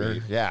a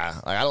heartbeat. Yeah,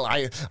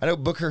 I know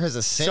Booker has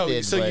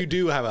ascended. So you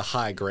do have a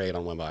high grade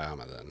on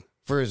Wembanyama then.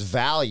 For his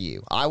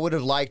value, I would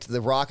have liked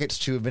the Rockets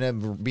to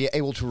have be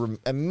able to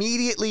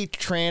immediately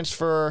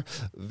transfer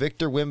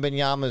Victor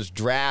Wembanyama's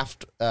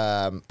draft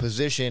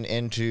position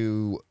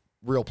into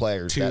real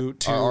players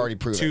that are already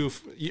proven.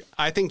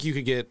 I think you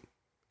could get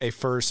a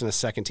first and a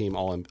second team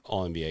all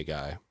NBA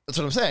guy. That's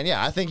what I'm saying.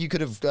 Yeah, I think you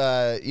could have,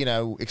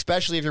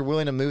 especially if you're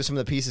willing to move some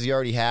of the pieces you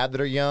already have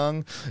that are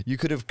young, you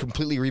could have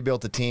completely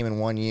rebuilt the team in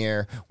 1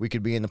 year. We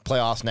could be in the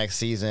playoffs next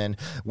season.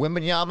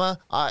 Wembanyama,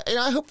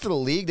 I hope for the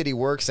league that he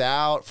works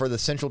out for the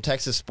Central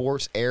Texas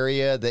sports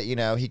area, that,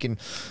 he can,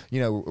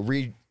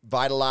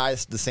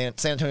 revitalize the San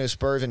Antonio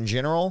Spurs in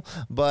general.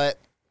 But,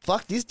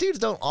 fuck, these dudes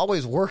don't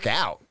always work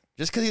out.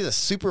 Just because he's a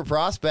super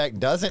prospect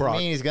doesn't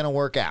mean he's going to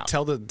work out.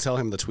 Tell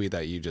him the tweet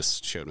that you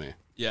just showed me.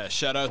 Yeah,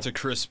 shout out to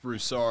Chris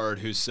Broussard,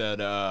 who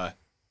said,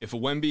 if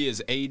Wemby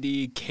is AD,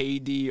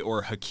 KD,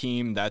 or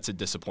Hakeem, that's a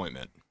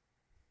disappointment.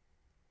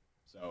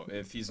 So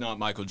if he's not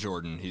Michael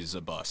Jordan, he's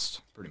a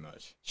bust, pretty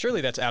much.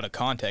 Surely that's out of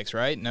context,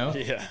 right? No?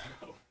 Yeah.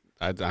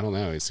 I don't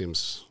know. It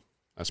seems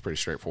that's pretty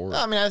straightforward.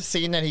 I mean, I've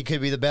seen that he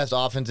could be the best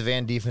offensive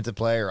and defensive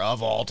player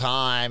of all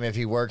time if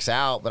he works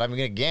out. But, I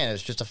mean, again,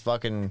 it's just a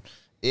fucking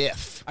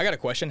if. I got a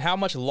question. How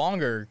much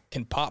longer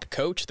can Pop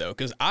coach, though?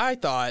 Because I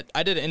thought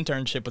I did an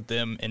internship with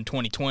them in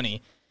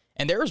 2020,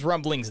 and there was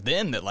rumblings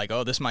then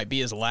that, this might be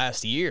his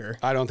last year.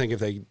 I don't think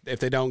if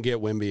they don't get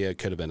Wemby, it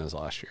could have been his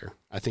last year.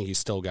 I think he's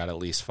still got at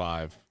least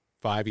five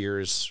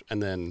years,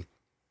 and then,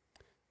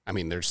 I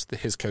mean, there's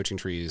his coaching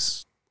tree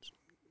is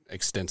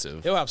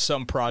extensive. He'll have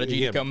some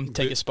prodigy to come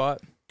take his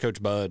spot.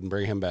 Coach Bud and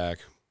bring him back,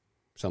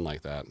 something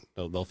like that.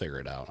 They'll figure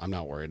it out. I'm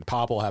not worried.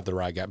 Pop will have the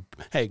right guy.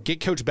 Hey,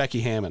 get Coach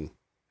Becky Hammond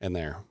in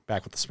there,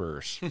 back with the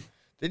Spurs.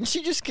 Didn't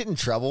she just get in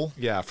trouble?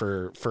 Yeah,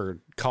 for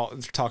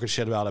talking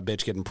shit about a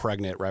bitch getting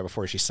pregnant right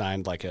before she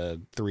signed a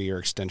 3-year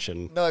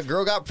extension. No, a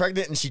girl got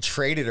pregnant and she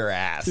traded her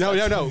ass.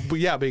 No. But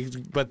yeah,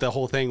 but the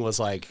whole thing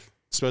was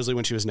supposedly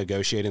when she was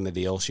negotiating the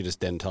deal, she just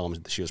didn't tell him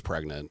that she was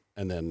pregnant,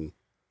 and then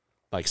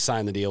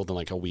signed the deal.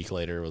 Then a week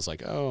later, it was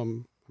oh,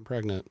 I'm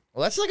pregnant.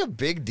 Well, that's a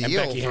big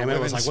deal Becky for Hammond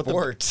women's was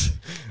sports.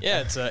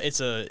 Yeah, it's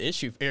a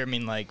issue. I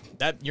mean,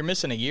 that you're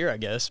missing a year, I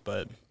guess,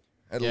 but.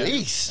 At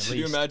least. Can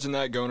you imagine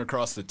that going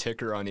across the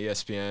ticker on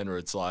ESPN where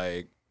it's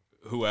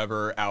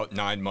whoever out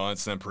 9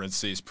 months and then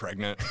parentheses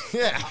pregnant?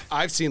 Yeah.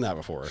 I've seen that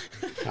before.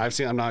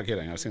 I'm not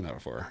kidding. I've seen that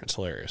before. It's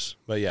hilarious.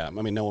 But yeah, I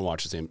mean, no one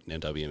watches the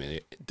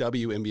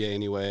WNBA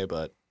anyway,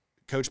 but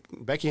Coach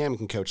Becky Hammond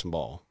can coach some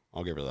ball.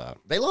 I'll give her that.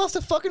 They lost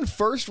a fucking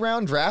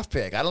first-round draft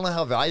pick. I don't know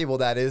how valuable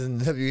that is in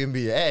the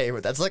WNBA,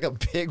 but that's a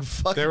big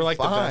fucking They're the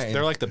fine. best.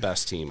 They're the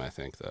best team, I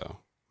think, though.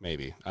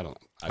 Maybe. I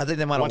don't know. I think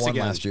they might have won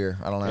last year.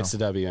 I don't know. It's the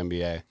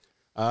WNBA.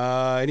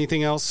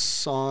 Anything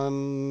else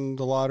on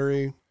the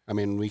lottery? I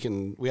mean,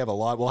 we have a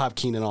lot. We'll have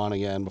Keenan on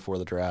again before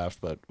the draft,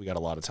 but we got a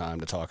lot of time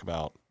to talk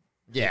about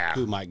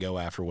who might go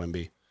after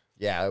Wemby.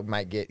 Yeah, we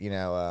might get,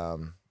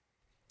 the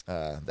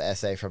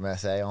essay from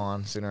SA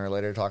on sooner or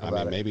later to talk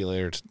about it. Maybe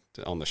later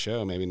on the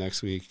show, maybe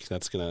next week.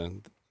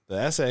 The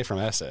essay from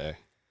essay.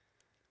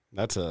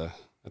 That's a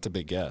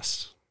big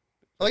guess.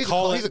 Well,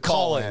 he's a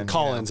call-in.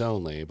 Call-ins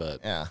only,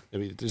 but Yeah. I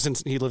mean,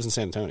 he lives in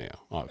San Antonio,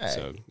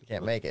 so You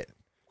can't make it.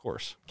 of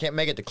course. Can't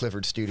make it to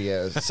Clifford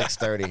Studios at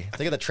 6:30.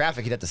 Think of the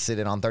traffic he'd have to sit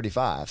in on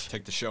 35.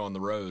 Take the show on the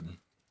road.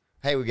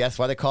 Hey, we guess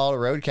why they call it a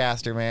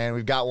roadcaster, man.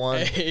 We've got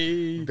one.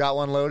 Hey. We've got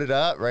one loaded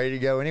up, ready to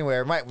go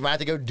anywhere. Might have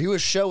to go do a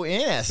show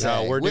in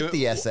SA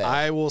the SA.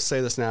 I will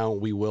say this now: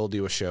 we will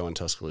do a show in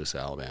Tuscaloosa,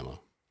 Alabama,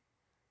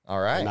 All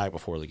the right. night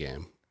before the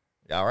game.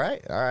 All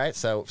right.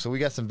 So we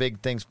got some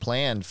big things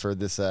planned for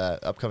this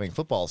upcoming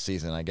football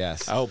season, I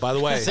guess. Oh, by the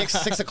way,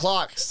 6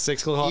 o'clock.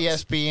 6 o'clock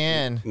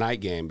ESPN. night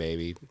game,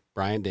 baby.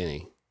 Brian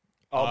Denny.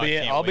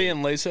 I'll be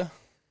in Lisa.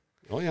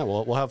 Oh yeah,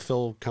 we'll have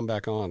Phil come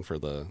back on for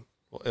the.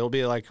 It'll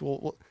be like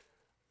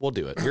we'll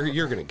do it.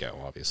 You're gonna go,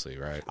 obviously,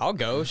 right? I'll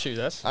go. Shoot,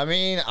 that's I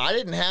mean, I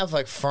didn't have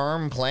like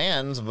firm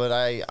plans, but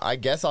I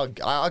guess I'll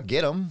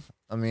get them.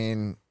 I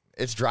mean,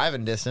 it's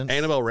driving distance.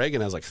 Annabelle Reagan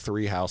has like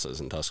 3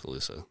 houses in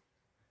Tuscaloosa.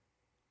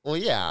 Well,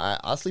 yeah,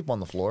 I'll sleep on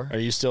the floor. Are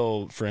you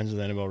still friends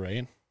with Annabelle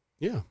Reagan?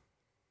 Yeah.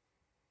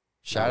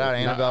 Shout out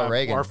Annabelle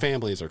Reagan. Our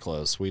families are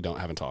close. We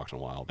haven't talked in a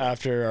while.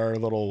 After our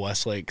little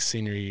Westlake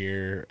senior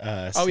year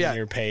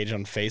senior page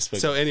on Facebook.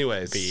 So,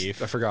 anyways,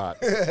 beef. I forgot.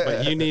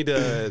 But you need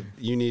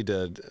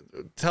to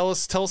tell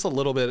us a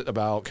little bit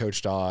about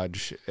Coach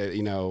Dodge.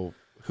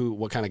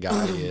 What kind of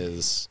guy he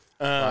is.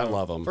 I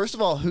love him. First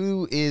of all,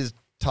 who is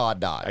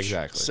Todd Dodge?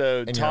 Exactly.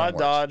 So In your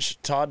own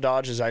Todd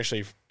Dodge is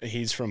actually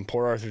he's from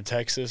Port Arthur,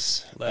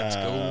 Texas. Let's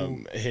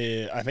go.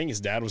 I think his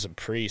dad was a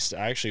priest.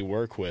 I actually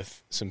work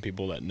with some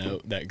people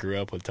that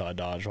grew up with Todd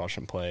Dodge, watched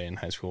him play in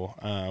high school.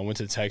 Went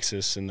to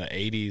Texas in the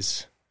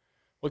 80s.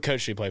 What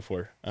coach did he play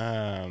for?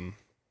 God,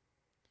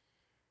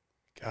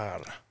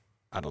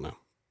 I don't know.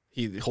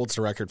 He holds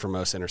the record for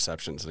most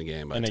interceptions in a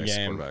game by a Texas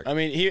quarterback. I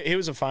mean, he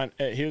was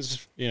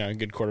a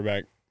good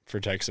quarterback for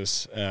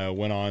Texas.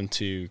 Went on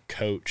to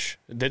coach.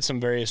 Did some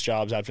various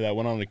jobs after that.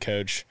 Went on to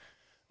coach,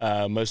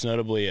 most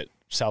notably at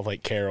South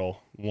Lake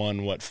Carroll.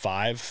 Won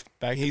 5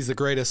 back. He's the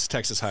greatest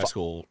Texas high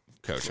school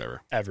coach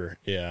ever.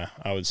 Yeah,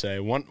 I would say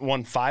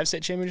won 5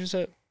 state championships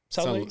at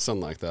South Lake,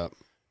 something like that.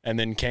 and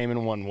then came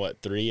and won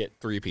 3 at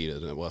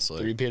Three-peated at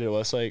Westlake. 3-peated at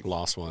Westlake.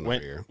 Lost one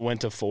every year.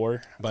 Went to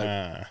 4. But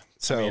I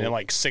mean, in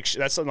like 6.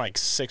 That's in like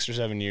 6 or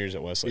 7 years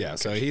at Westlake. Yeah,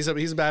 so he's a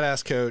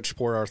badass coach,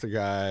 Port Arthur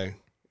guy,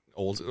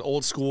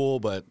 old school,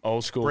 but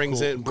old school.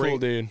 Cool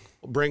Dude.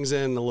 Brings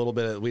in a little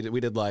bit. We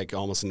did like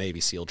almost Navy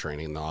SEAL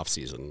training in the off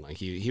season. Like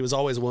he was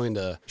always willing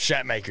to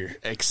Shat maker.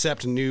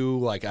 accept new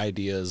like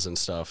ideas and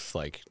stuff.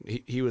 Like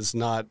he was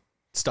not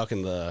stuck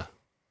in the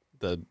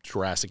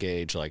Jurassic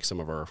age like some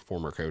of our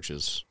former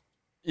coaches.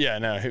 Yeah,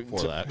 no.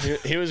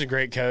 He was a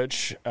great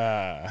coach.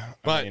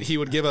 He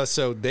would give us,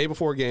 so day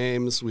before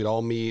games, we'd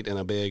all meet in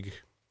a big,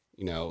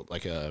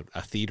 like a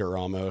theater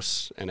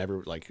almost, and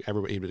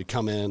everybody would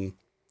come in,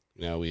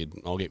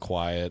 we'd all get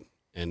quiet,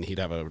 and he'd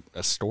have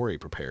a story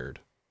prepared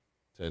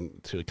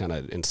to kind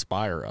of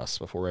inspire us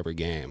before every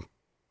game.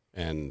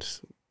 And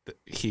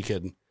he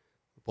could,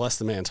 bless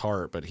the man's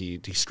heart, but he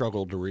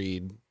struggled to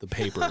read the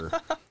paper,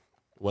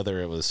 whether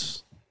it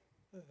was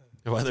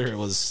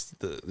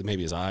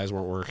maybe his eyes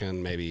weren't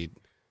working, maybe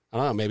I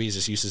don't know, maybe he's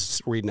just used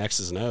to reading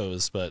X's and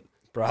O's, but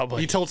Probably.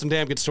 he told some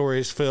damn good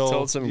stories, Phil.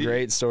 Told some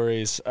great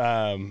stories.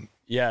 I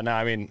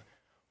mean,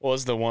 what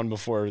was the one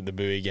before the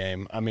Bowie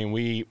game? I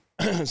mean,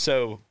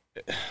 so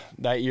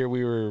that year we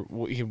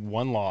had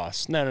 1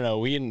 loss. No,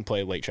 we didn't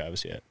play Lake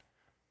Travis yet.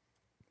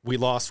 We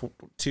lost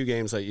 2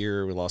 games that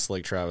year. We lost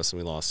Lake Travis and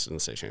we lost in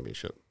the state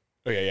championship.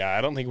 Okay, yeah, I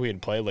don't think we had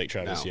played Lake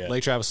Travis yet.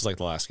 Lake Travis was like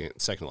the last game,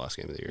 second to last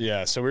game of the year.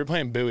 Yeah, so we were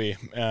playing Bowie.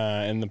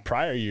 And the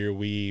prior year,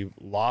 we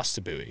lost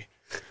to Bowie.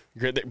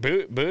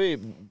 Bowie,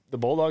 the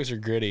Bulldogs are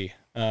gritty.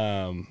 We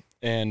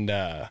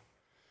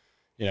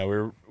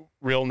were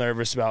real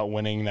nervous about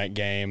winning that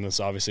game. It's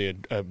obviously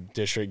a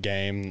district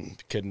game.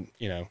 Could,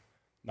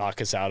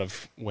 knock us out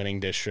of winning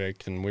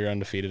district. And we were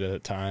undefeated at the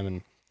time.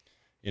 And,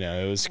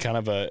 it was kind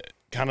of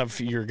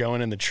you're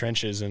going in the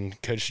trenches, and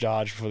Coach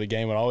Dodge before the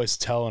game would always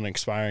tell an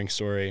inspiring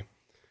story.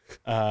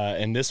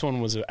 And this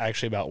one was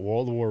actually about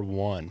World War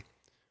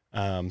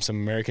I. Some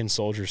American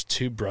soldiers,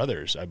 2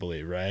 brothers, I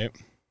believe, right?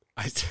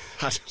 I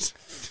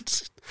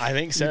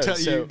think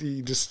so.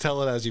 You just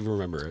tell it as you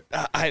remember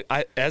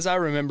it. As I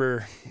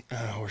remember,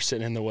 we're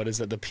sitting in the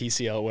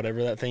PCL,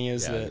 whatever that thing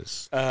is.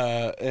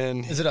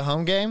 And Is it a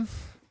home game?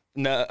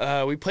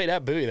 no, we played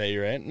at Bowie that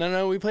year, right?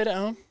 No, we played at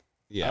home.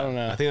 Yeah, I don't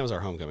know. I think that was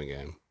our homecoming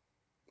game.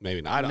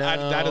 Maybe not.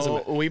 That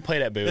doesn't. We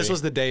played at Bowie. This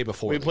was the day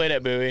before. We played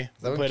at Bowie.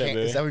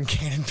 Is that when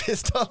Cannon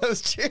pissed on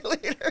those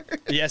cheerleaders?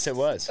 Yes, it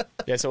was.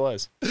 It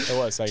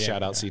was.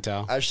 Shout out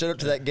C-Tow. I showed up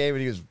to that game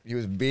and he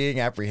was being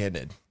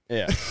apprehended.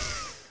 Yeah.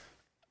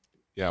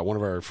 Yeah, one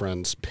of our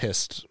friends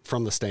pissed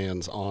from the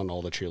stands on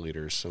all the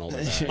cheerleaders and all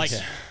that. like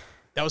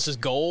that was his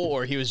goal,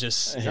 or he was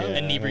just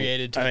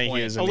inebriated to I the think he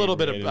point. was a little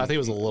bit of. inebriated. I think it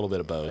was a little bit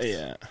of both.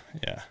 Yeah.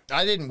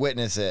 I didn't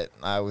witness it.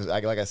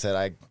 Like I said,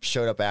 I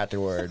showed up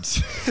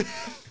afterwards.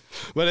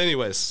 But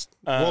anyways,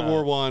 World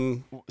War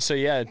One. So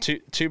yeah,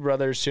 two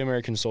brothers, two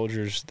American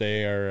soldiers.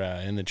 They are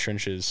in the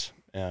trenches,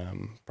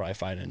 probably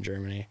fighting in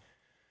Germany,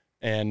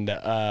 and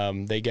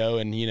they go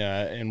and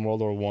in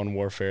World War One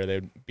warfare,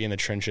 they'd be in the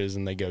trenches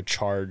and they go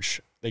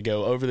charge. They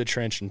go over the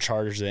trench and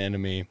charge the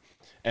enemy,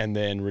 and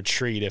then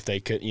retreat if they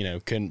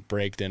couldn't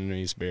break the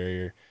enemy's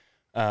barrier.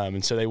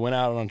 And so they went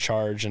out on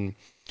charge, and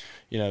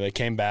they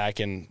came back,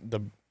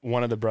 and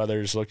one of the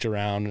brothers looked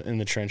around in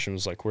the trench and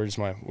was like, "Where's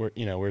my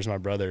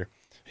brother?"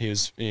 He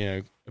was,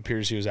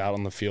 appears he was out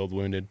on the field,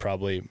 wounded,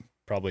 probably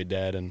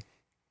dead. And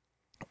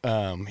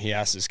he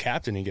asked his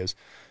captain. He goes,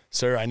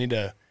 "Sir, I need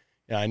to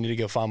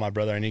go find my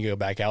brother. I need to go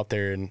back out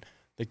there." And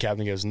the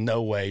captain goes,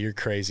 "No way, you're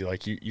crazy.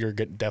 Like you're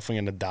definitely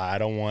gonna die.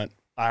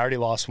 I already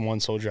lost one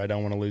soldier. I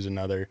don't want to lose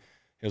another."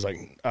 He was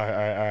like, all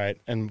right,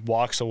 and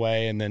walks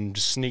away, and then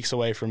just sneaks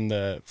away from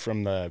the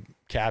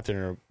captain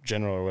or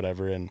general or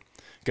whatever, and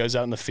goes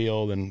out in the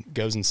field and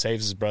goes and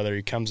saves his brother.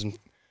 He comes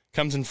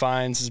and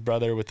finds his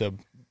brother with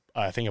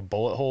I think a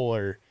bullet hole,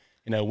 or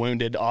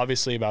wounded,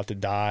 obviously about to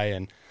die.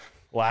 And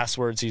last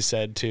words he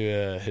said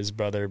to his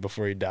brother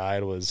before he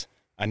died was,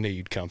 "I knew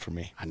you'd come for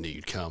me. I knew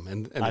you'd come."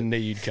 And I knew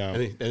you'd come.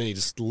 And then he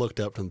just looked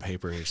up from the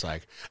paper and he's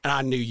like, "And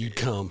I knew you'd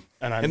come."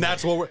 And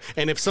that's what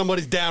and if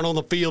somebody's down on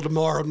the field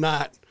tomorrow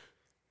night,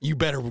 you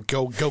better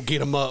go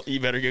get him up. You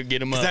better go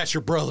get him up. That's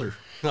your brother.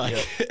 Like,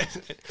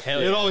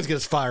 Hell it yeah. always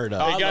gets fired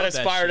up. He got us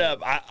fired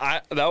shit. up.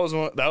 That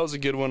was a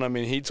good one. I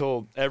mean, he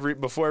told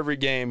before every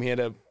game he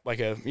had an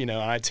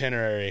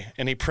itinerary,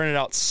 and he printed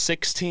out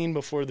 16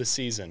 before the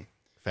season.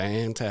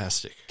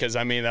 Fantastic. Because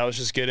that was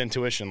just good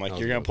intuition. Like,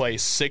 you're going to play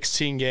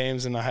 16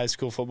 games in the high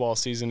school football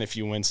season if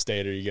you win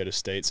state or you go to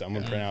state. So I'm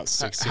going to print out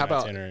 16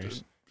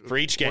 itineraries for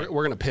each game.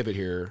 We're going to pivot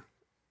here.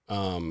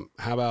 How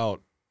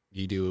about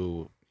you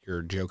do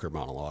your Joker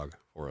monologue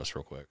for us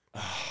real quick?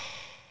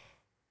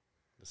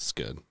 This is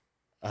good.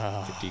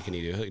 Can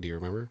you do it? Do you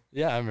remember?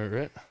 Yeah, I remember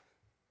it.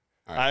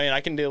 All right.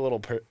 I can do a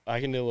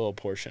little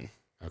portion.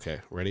 Okay,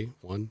 ready?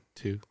 1,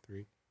 2,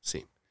 3,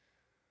 scene.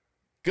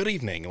 Good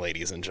evening,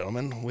 ladies and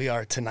gentlemen. We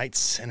are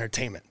tonight's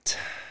entertainment.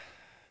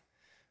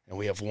 And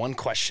we have one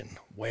question.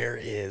 Where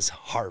is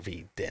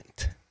Harvey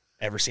Dent?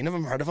 Ever seen of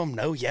him? Heard of him?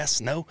 No? Yes?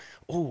 No?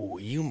 Ooh,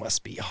 you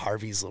must be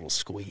Harvey's little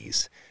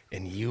squeeze.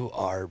 And you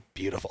are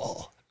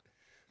beautiful.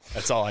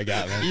 That's all I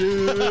got,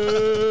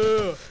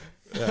 man.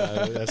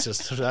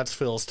 That's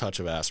Phil's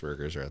touch of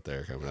Asperger's right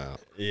there coming out.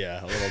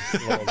 Yeah, a little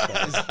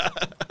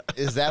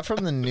Is that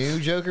from the new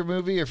Joker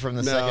movie or from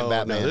the second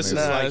Batman this is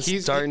movie? like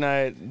he's Dark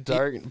Knight.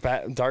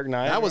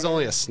 That was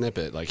only a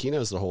snippet. Like, he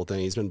knows the whole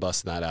thing. He's been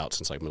busting that out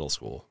since like middle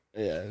school.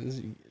 Yeah.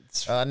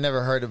 I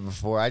never heard it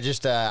before. I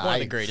just One of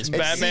the greatest. it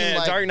Batman, seemed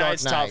like Dark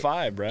Knight's Knight. top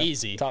 5, bro.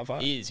 Easy. Top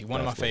 5. Easy. One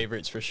of my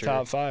favorites for sure.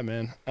 Top 5,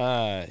 man.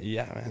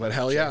 Yeah, man. But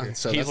hell yeah.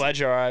 So Heath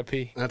Ledger,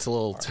 R.I.P. that's a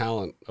little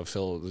talent of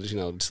Phil. Just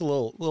a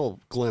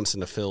little glimpse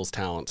into Phil's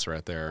talents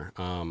right there.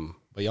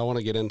 But y'all want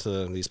to get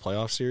into these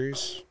playoff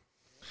series?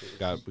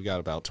 We got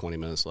about 20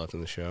 minutes left in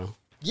the show.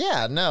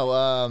 Yeah,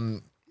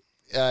 no.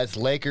 It's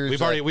Lakers.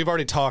 We've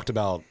already talked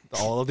about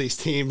all of these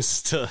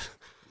teams to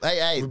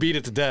Hey, beat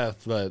it to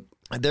death, but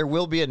there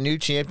will be a new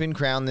champion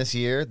crowned this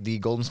year. The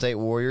Golden State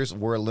Warriors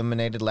were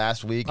eliminated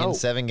last week in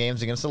 7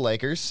 games against the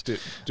Lakers. do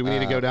we need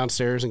to go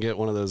downstairs and get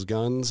one of those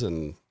guns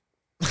and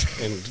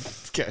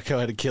go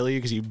ahead and kill you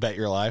because you bet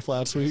your life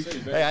last week?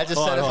 Hey, I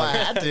just said if I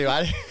had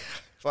to.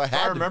 If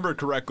I remember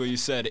correctly, you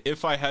said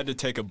if I had to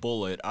take a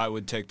bullet, I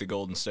would take the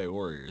Golden State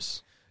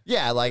Warriors.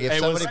 Yeah, like if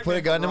somebody put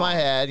a gun to my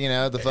head,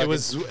 the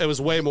fucking, it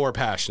was way more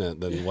passionate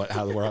than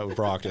how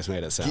Brock just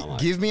made it sound like.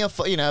 Give me if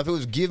it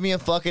was give me a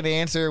fucking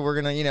answer, we're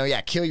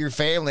gonna kill your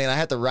family, and I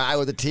had to ride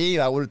with the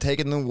team, I would have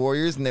taken the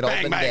Warriors, and they'd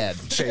all been dead.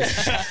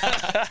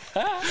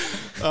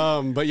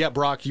 But yeah,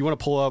 Brock, you want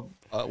to pull up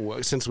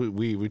since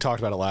we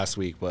talked about it last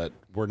week, but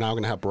we're now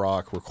going to have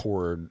Brock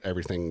record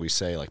everything we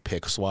say, like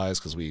picks wise,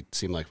 because we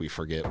seem like we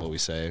forget what we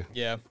say.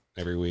 Yeah.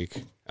 Every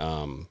week.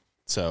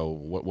 So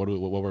what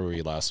were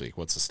we last week?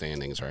 What's the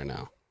standings right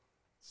now?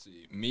 Let's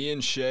see, me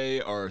and Shay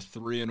are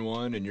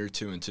 3-1, and you're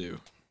 2-2.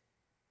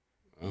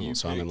 Oh, You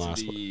so I'm in picked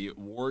last. the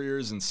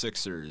Warriors and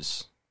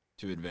Sixers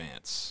to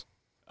advance.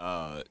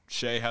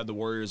 Shay had the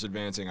Warriors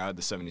advancing. I had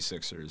the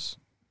 76ers.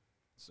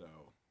 So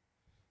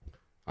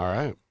All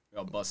right.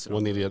 I'll bust it.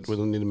 We'll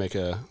need to make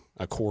a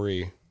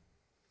Corey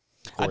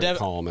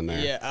column in there.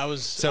 Yeah, I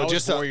was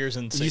just Warriors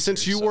and Sixers.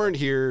 since you weren't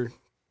here,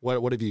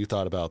 what have you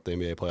thought about the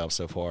NBA playoffs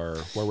so far?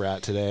 Where we're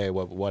at today?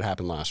 What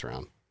happened last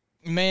round?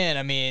 Man,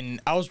 I mean,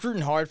 I was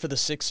rooting hard for the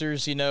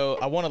Sixers.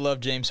 I want to love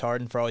James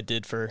Harden for all he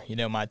did for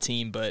my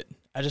team, but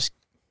I just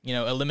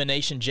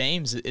elimination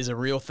James is a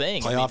real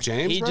thing. Playoff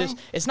James, bro?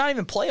 It's not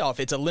even playoff;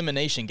 it's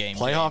elimination game.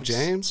 Playoff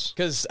James?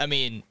 Because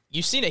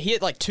you've seen it. He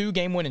had like 2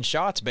 game-winning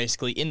shots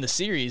basically in the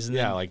series. And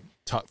then, like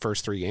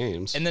first 3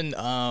 games. And then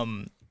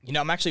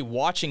I'm actually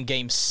watching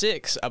Game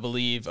 6, I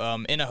believe,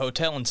 in a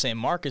hotel in San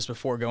Marcos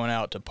before going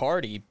out to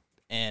party.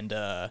 And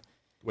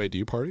Wait, do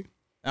you party?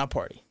 I'll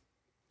party.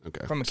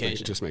 Okay. From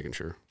occasion. Just making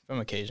sure. From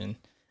occasion.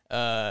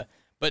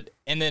 But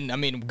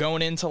then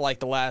going into like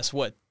the last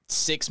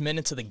 6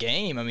 minutes of the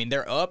game. I mean,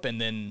 they're up, and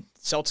then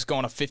Celtics go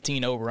on a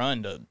 15-0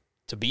 run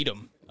to beat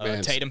them.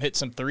 Tatum hit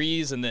some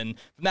threes, and then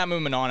from that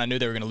moment on, I knew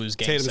they were going to lose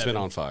game Tatum's 7.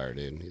 been on fire,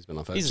 dude. He's been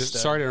on fire. He's a Just,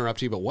 stud. sorry to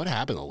interrupt you, but what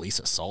happened to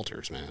Lisa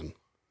Salters, man?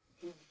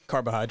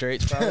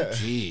 Carbohydrates, probably.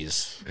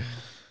 Jeez.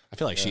 I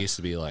feel like she used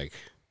to be like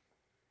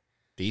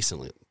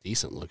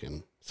decent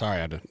looking. Sorry,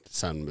 I had to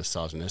sound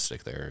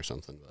misogynistic there or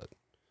something, but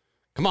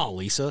come on,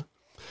 Lisa.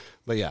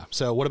 But yeah,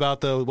 so what about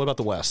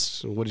the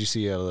West? What did you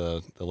see out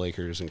of the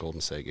Lakers and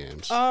Golden State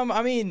games?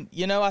 I mean,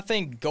 I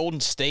think Golden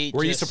State.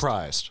 Were you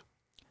surprised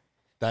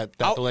that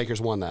the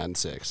Lakers won that in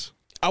 6?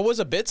 I was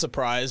a bit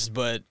surprised,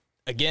 but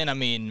again, I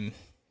mean,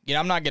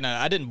 I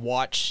didn't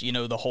watch,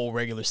 the whole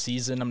regular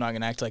season. I'm not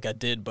gonna act like I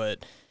did, but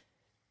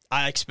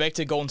I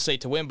expected Golden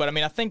State to win. But I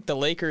mean, I think the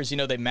Lakers,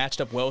 they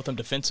matched up well with them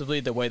defensively.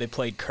 The way they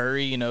played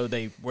Curry,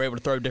 they were able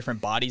to throw different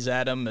bodies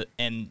at him,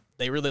 and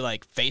they really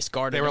face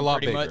guarded They were him a lot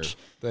pretty bigger. much.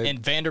 They- And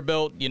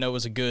Vanderbilt,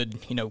 was a good,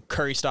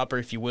 Curry stopper,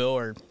 if you will,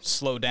 or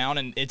slow down.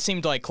 And it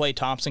seemed like Klay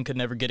Thompson could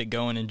never get it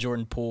going, and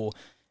Jordan Poole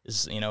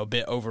is, a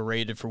bit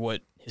overrated for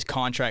what his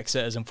contract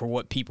says and for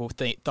what people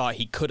thought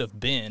he could have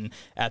been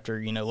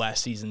after,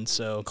 last season.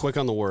 So Quick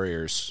on the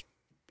Warriors.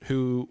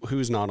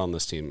 Who's not on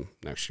this team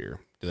next year?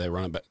 Do they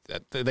run it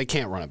back? They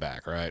can't run it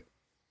back, right?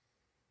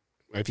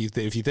 If you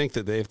think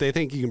that if they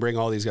think you can bring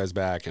all these guys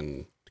back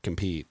and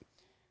compete,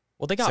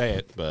 well, they got say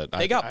it. But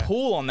they got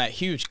Poole on that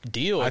huge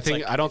deal. I It's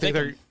think like, I don't think they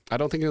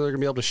they're gonna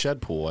be able to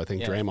shed Poole. I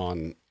think Yeah.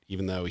 Draymond,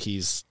 even though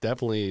he's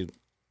definitely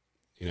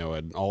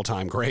an all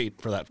time great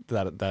for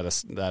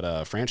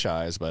that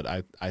franchise, but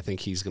I think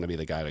he's gonna be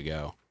the guy to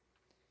go.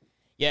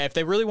 Yeah, if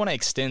they really want to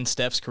extend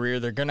Steph's career,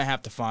 they're going to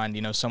have to find,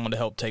 someone to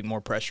help take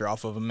more pressure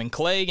off of him. And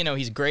Klay,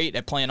 he's great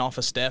at playing off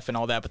of Steph and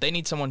all that, but they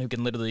need someone who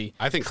can literally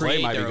I think create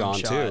Klay might be their own gone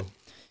shot. too.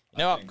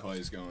 I think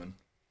Clay's going.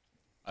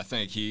 I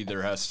think he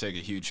either has to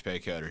take a huge pay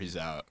cut or he's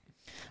out.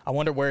 I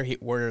wonder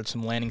where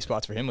some landing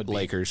spots for him would be.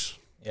 Lakers,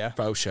 Yeah.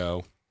 faux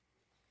show.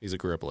 He's a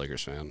grew up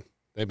Lakers fan.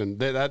 They've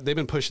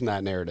been pushing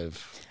that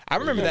narrative. I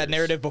remember for that years.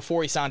 narrative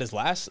before he signed his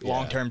last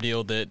long-term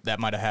deal that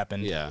might have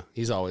happened. Yeah,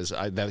 he's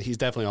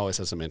definitely always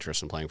had some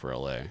interest in playing for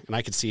LA, and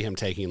I could see him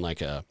taking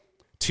like a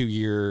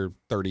 2-year,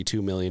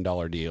 $32 million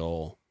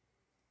deal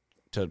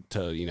to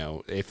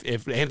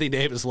if Anthony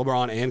Davis,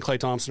 LeBron, and Klay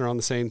Thompson are on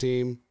the same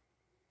team.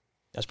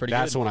 That's pretty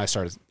That's good. when I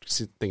started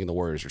thinking the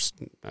Warriors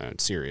are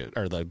serious,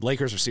 or the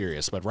Lakers are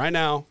serious. But right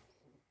now,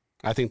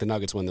 I think the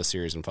Nuggets win this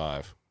series in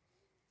 5.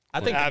 I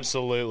think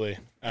Absolutely.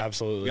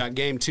 We got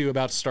game 2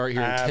 about to start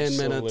here in 10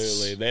 minutes.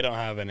 Absolutely. They don't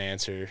have an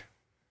answer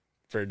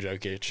for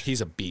Jokic. He's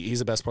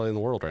the best player in the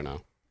world right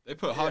now. They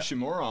put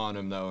Hashimura on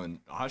him, though, and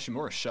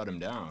Hashimura shut him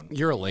down.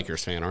 You're a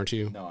Lakers fan, aren't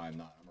you? No, I'm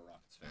not. I'm a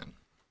Rockets fan.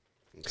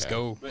 Let's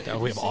go. But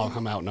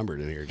I'm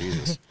outnumbered in here.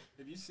 Jesus.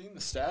 Have you seen the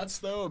stats,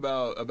 though,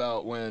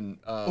 about when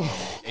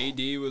AD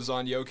was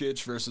on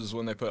Jokic versus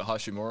when they put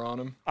Hashimura on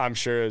him? I'm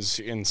sure it's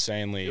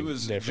insanely It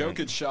was different.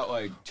 Jokic shot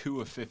like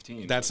 2 of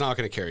 15. That's not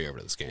going to carry over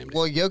to this game. Dude.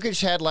 Well,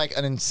 Jokic had like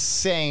an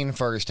insane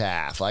first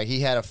half. Like he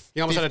had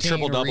He almost had a 15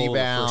 triple-double in the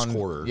first rebound.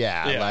 quarter.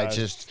 Yeah, Yeah, like it's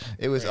just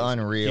it was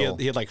unreal.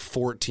 He had like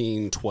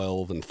 14,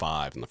 12, and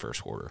 5 in the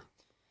first quarter.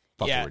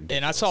 Fucking Yeah, ridiculous.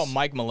 and I saw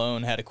Mike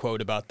Malone had a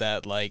quote about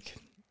that. Like,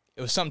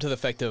 it was something to the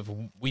effect of,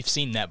 we've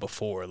seen that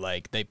before.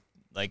 Like, they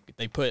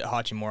put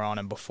Hachimura on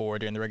him before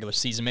during the regular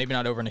season, maybe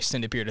not over an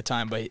extended period of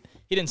time, but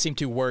he didn't seem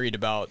too worried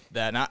about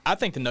that. And I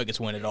think the Nuggets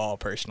win it all,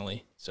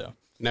 personally. So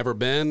Never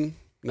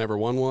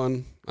won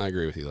one. I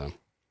agree with you, though.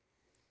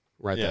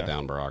 Write that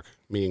down, Barack.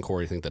 Me and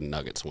Corey think the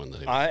Nuggets win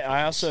the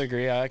I also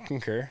agree. I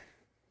concur.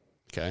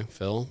 Okay,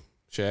 Phil?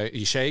 Shay,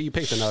 you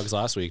picked the Nuggets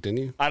last week, didn't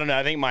you? I don't know.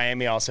 I think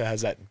Miami also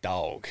has that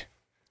dog.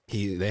 I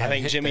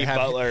think Jimmy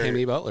Butler.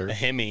 Jimmy Butler. A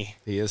Himmy.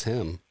 He is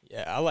him.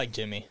 yeah, I like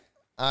Jimmy.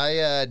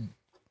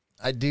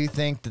 I do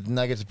think that the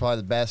Nuggets are probably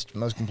the best,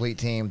 most complete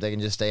team. They can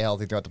just stay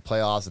healthy throughout the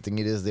playoffs. I think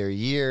it is their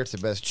year. It's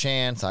their best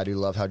chance. I do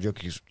love how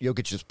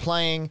Jokic is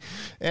playing.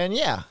 And,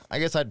 yeah, I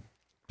guess I'd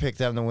pick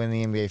them to win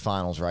the NBA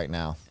Finals right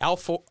now. Al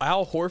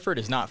Horford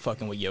is not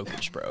fucking with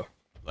Jokic, bro.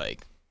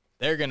 Like,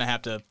 they're going to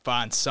have to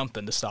find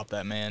something to stop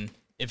that man,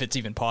 if it's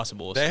even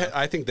possible. So.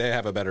 I think they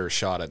have a better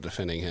shot at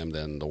defending him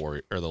than the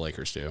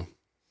Lakers do.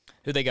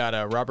 Who they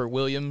got? Robert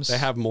Williams? They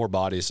have more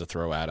bodies to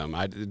throw at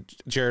him.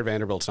 Jared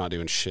Vanderbilt's not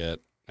doing shit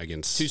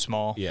against. Too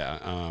small. Yeah.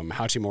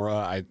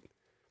 Hachimura,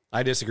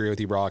 I disagree with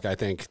you, Brock. I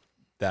think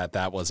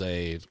that was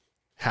a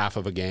half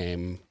of a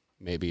game,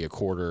 maybe a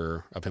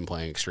quarter of him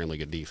playing extremely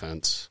good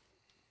defense.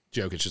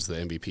 Jokic is the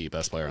MVP,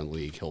 best player in the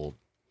league. He'll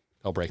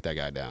break that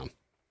guy down.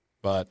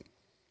 But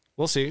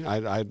we'll see. I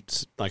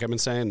like I've been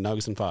saying,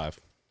 Nuggets in 5.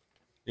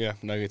 Yeah,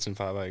 Nuggets in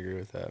 5. I agree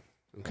with that.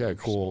 Okay,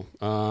 cool.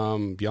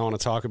 Y'all want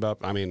to talk about?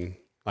 I mean,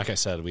 like I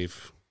said,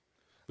 we've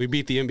We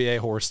beat the NBA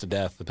horse to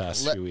death the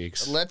past few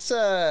weeks. Let's we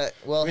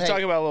talk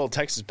about a little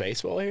Texas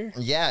baseball here.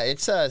 Yeah,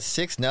 it's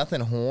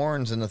 6-0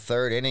 Horns in the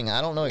third inning. I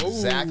don't know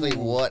exactly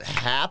what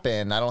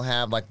happened. I don't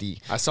have like the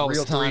I saw it was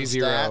real-time 3-0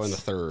 stats. in the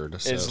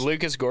third. So. Is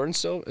Lucas Gordon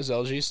still? Is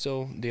LG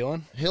still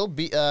dealing? He'll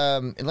be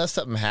unless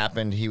something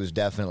happened. He was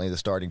definitely the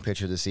starting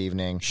pitcher this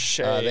evening.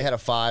 They had a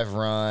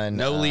 5-run.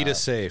 No lead is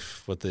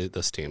safe with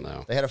this team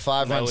though. They had a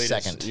 5-run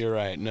second. You're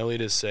right. No lead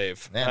is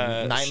safe.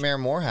 Man, Nightmare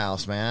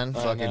Morehouse, man.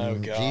 Fucking oh,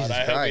 God. Jesus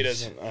I Christ. hope he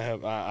doesn't. I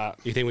hope.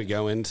 You think we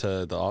go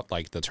into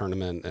the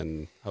tournament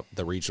and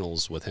the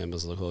regionals with him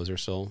as the closer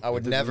still? I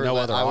would never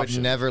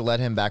let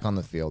him back on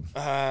the field.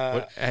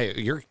 Hey,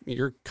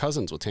 you're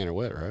cousins with Tanner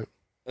Witt, right?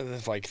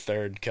 Like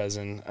third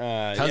cousin.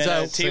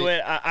 Cuzzo.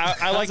 T-Witt.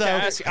 I like to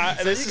ask.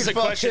 This is a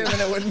question.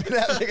 And it wouldn't be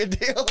that big a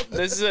deal.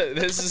 This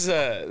is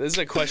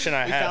a question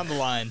I We have. found the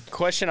line.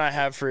 Question I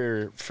have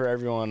for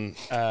everyone.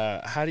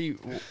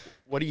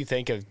 What do you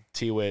think of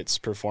T-Witt's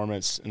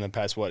performance in the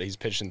past? He's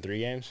pitched in 3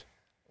 games.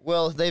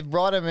 Well, they've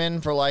brought him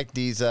in for like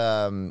these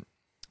little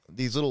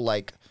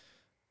like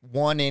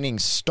 1-inning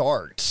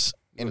starts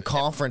in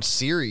conference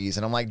series,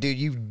 and I'm like, dude,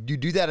 you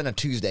do that in a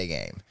Tuesday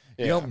game.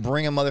 You don't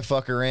bring a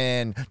motherfucker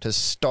in to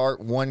start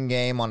one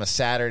game on a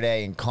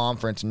Saturday in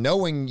conference,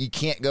 knowing you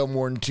can't go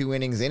more than 2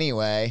 innings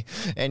anyway.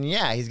 And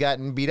yeah, he's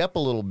gotten beat up a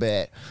little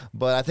bit,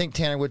 but I think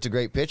Tanner Witt's a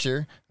great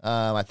pitcher.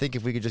 I think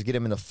if we could just get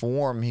him into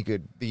form, he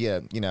could be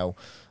a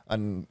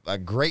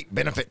great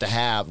benefit to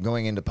have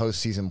going into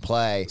postseason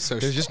play. So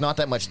there's just not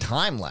that much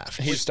time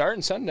left. He's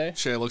starting Sunday.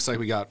 It looks like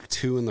we got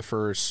 2 in the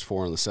first,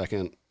 4 in the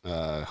second.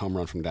 Home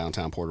run from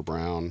downtown Porter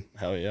Brown.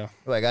 Hell yeah!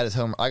 I got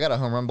a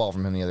home run ball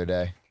from him the other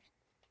day.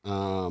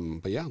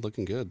 But yeah,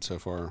 looking good so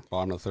far.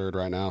 Bottom of the third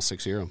right now,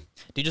 6-0. Do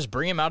you just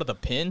bring him out of the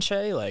pen,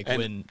 Shay?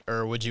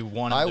 Or would you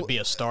want him to be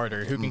a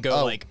starter who can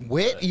go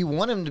Witt? You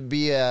want him to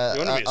be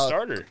a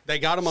starter? They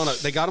got him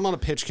on a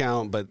pitch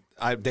count, but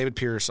David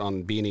Pierce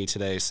on B&E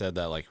today said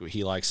that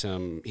he likes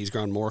him. He's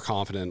grown more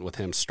confident with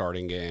him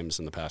starting games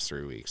in the past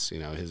 3 weeks.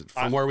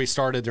 From where we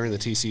started during the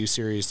TCU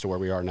series to where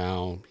we are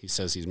now, he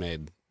says he's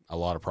made a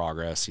lot of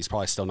progress. He's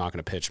probably still not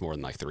going to pitch more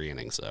than 3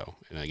 innings though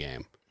in a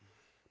game.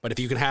 But if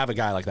you can have a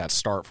guy like that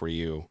start for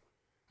you,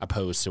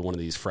 opposed to one of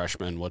these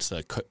freshmen, what's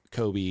the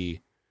Kobe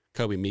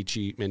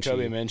Minchie,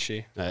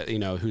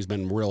 who's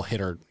been real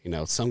hitter.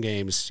 Some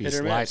games he's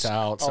lights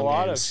out. Some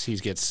games he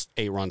gets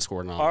 8 runs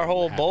scored on. Our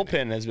whole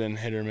bullpen has been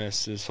hit or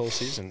miss this whole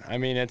season. I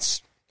mean,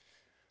 it's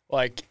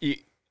like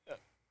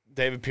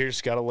David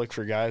Pierce got to look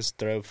for guys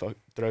throw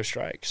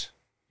strikes.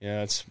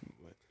 It's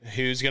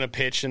who's going to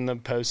pitch in the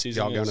postseason.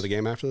 Y'all going to the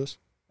game after this?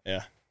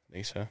 Yeah. I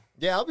think so.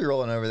 Yeah, I'll be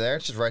rolling over there.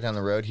 It's just right down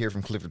the road here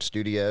from Clifford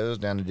Studios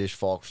down to Dish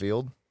Falk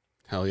Field.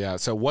 Hell yeah!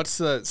 So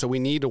we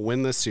need to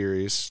win this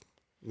series.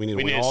 We need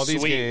to win all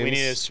these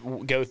games. We need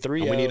to go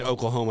 3-0. We need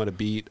Oklahoma to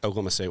beat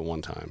Oklahoma State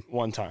one time.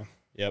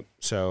 Yep.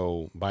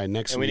 So by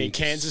next week, we need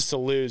Kansas to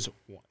lose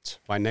once.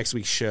 By next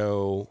week's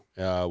show,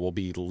 we'll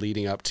be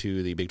leading up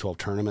to the Big 12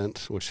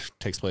 tournament, which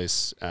takes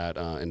place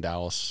in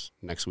Dallas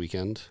next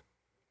weekend.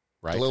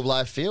 Right. Globe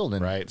Life Field.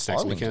 It's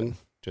next weekend.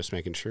 Just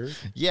making sure.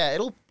 Yeah,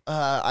 it'll.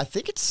 I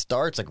think it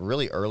starts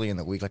really early in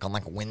the week,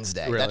 on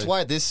Wednesday. Really? That's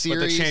why this series.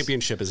 But the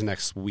championship is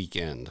next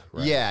weekend,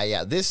 right?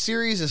 Yeah. This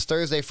series is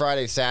Thursday,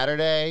 Friday,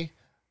 Saturday,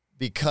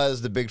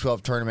 because the Big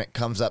 12 tournament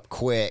comes up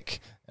quick,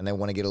 and they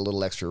want to get a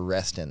little extra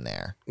rest in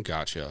there.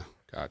 Gotcha.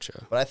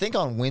 But I think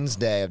on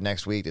Wednesday of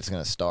next week it's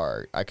going to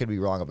start. I could be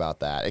wrong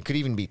about that. It could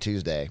even be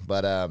Tuesday.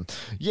 But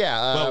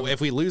well, if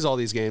we lose all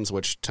these games,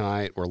 which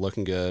tonight we're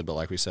looking good, but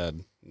like we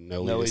said,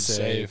 no lead is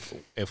safe.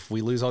 If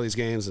we lose all these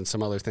games and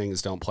some other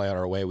things don't play out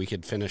our way, we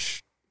could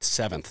finish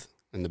 7th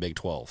in the Big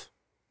 12.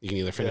 You can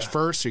either finish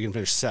first or you can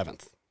finish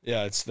 7th.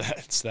 Yeah, it's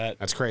that.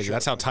 That's crazy.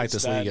 That's how tight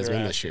this league has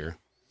been this year.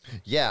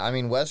 Yeah, I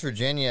mean, West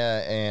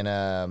Virginia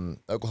and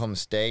Oklahoma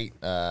State,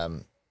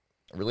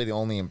 really the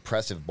only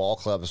impressive ball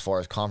club as far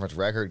as conference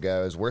record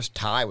goes. We're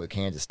tied with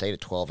Kansas State at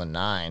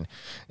 12-9,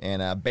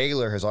 and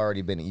Baylor has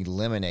already been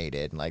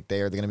eliminated.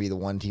 They are going to be the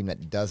one team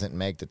that doesn't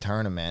make the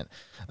tournament.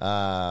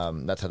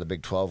 That's how the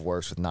Big 12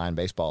 works with 9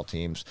 baseball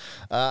teams.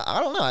 I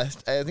don't know. I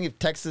think if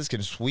Texas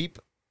can sweep,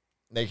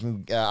 they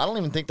can. I don't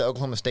even think the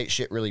Oklahoma State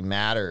shit really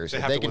matters. They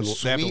have to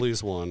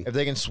lose one. If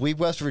they can sweep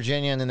West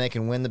Virginia and then they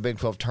can win the Big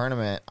 12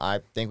 tournament,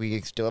 I think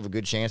we still have a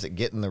good chance at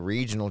getting the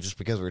regional just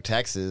because we're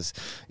Texas,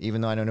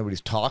 even though I know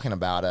nobody's talking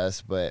about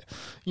us. But,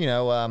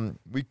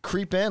 we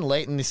creep in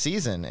late in the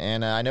season.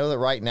 And I know that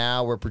right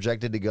now we're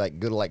projected to go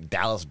to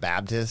Dallas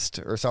Baptist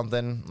or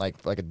something, like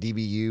a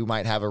DBU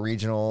might have a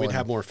regional. We'd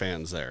have more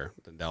fans there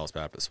than Dallas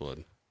Baptist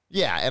would.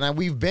 Yeah, and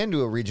we've been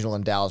to a regional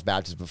in Dallas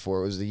Baptist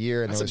before. It was the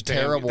year, and there was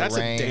terrible rains.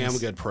 That's a damn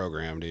good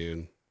program,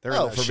 dude.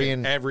 They're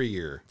being every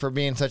year for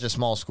being such a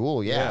small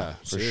school. Yeah,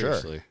 for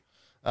seriously.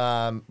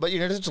 Sure. But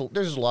there's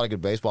just a lot of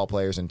good baseball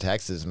players in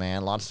Texas,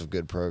 man. Lots of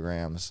good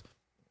programs.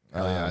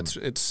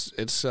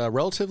 It's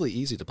relatively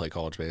easy to play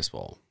college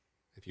baseball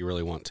if you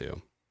really want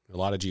to. A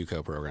lot of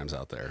JUCO programs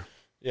out there.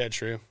 Yeah,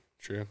 true.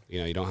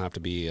 You don't have to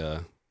be.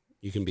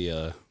 You can be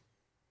a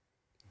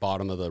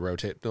bottom of the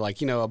rotate.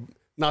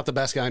 not the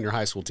best guy on your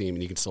high school team,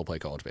 and you can still play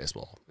college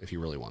baseball if you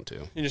really want to.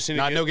 You just need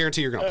no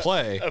guarantee you're going to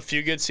play. A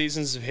few good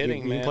seasons of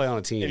hitting, You man. can play on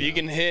a team. If you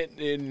can hit,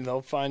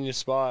 they'll find you a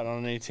spot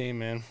on any team,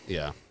 man.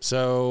 Yeah.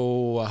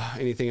 So,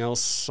 anything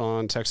else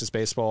on Texas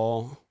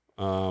baseball?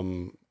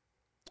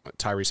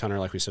 Tyrese Hunter,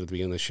 like we said at the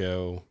beginning of the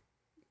show,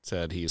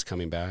 said he's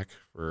coming back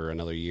for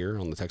another year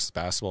on the Texas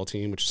basketball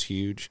team, which is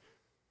huge.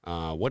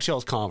 What's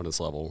y'all's confidence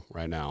level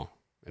right now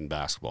in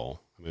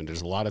basketball? I mean,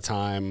 there's a lot of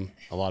time.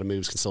 A lot of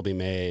moves can still be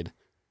made.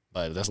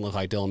 But it doesn't look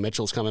like Dylan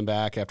Mitchell's coming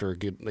back after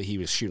he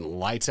was shooting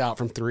lights out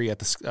from three at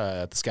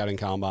the scouting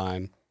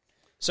combine.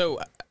 So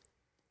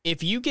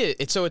if you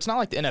get so it's not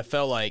like the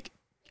NFL. Like,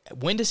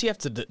 when does he have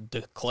to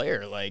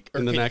declare? Like,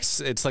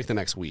 It's like the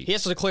next week. He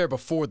has to declare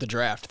before the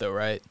draft, though,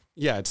 right?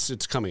 Yeah,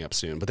 it's coming up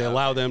soon. But they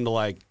allow them to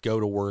like go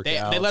to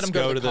workouts. They let him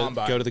go to the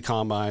combine. Go to the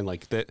combine.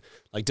 Like that.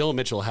 Like Dylan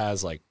Mitchell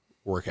has like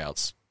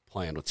workouts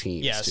planned with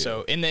teams. Yeah, too.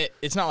 so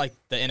it's not like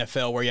the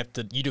NFL where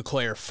you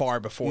declare far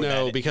before that.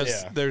 No,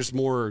 because there's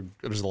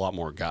a lot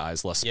more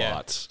guys, less Yeah,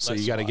 spots. So less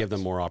you got to give spots.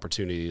 them more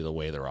opportunity to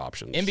weigh their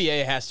options.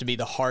 NBA has to be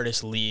the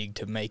hardest league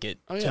to make it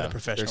to the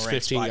professional There's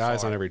ranks 15 by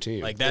guys far. on every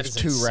team. Like, that's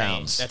There's 2 insane.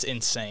 rounds. That's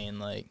insane.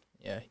 Like,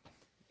 yeah.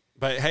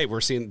 But hey, we're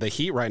seeing the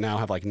Heat right now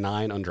have like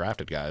 9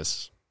 undrafted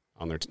guys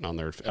on their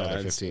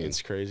 15.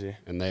 It's crazy.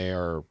 And they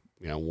are,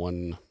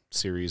 one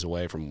series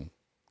away from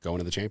going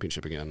to the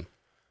championship again.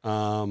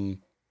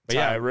 But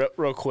Yeah, yeah,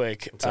 real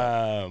quick.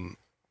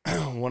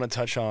 Want to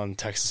touch on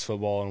Texas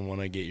football and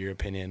want to get your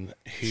opinion.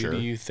 Who Sure. do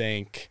you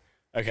think?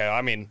 Okay,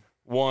 I mean,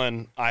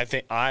 one,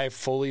 I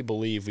fully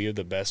believe we have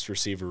the best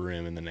receiver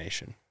room in the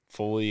nation.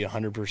 Fully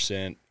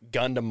 100%.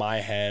 Gun to my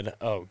head.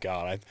 Oh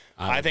God,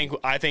 I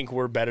think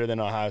we're better than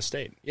Ohio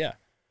State. Yeah,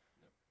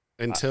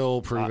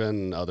 until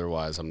proven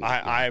otherwise, I'm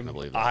not going to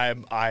believe that.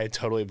 I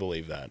totally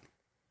believe that.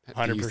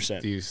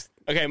 100%. Do you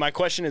Okay, my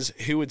question is,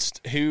 who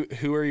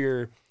are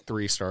your?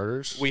 3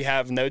 starters? We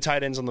have no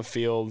tight ends on the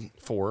field.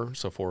 4,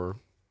 so 4.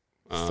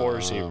 4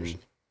 receivers.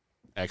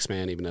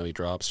 X-Man, even though he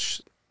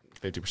drops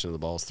 50% of the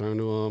balls thrown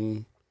to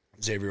him.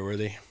 Xavier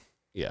Worthy.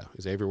 Yeah,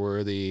 Xavier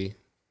Worthy,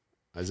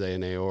 Isaiah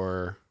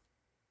Nayor,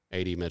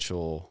 A.D.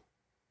 Mitchell,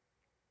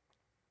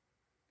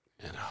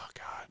 and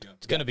God.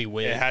 It's going to be It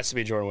weird. has to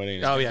be Jordan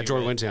Whittington. Oh, yeah,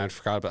 Jordan Winton. I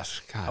forgot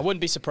about God. I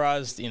wouldn't be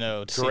surprised,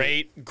 to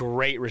see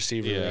Great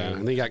receiver. Yeah, room.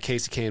 and then you got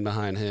Casey Kane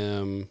behind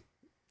him.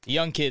 the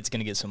young kid's going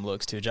to get some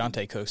looks, too.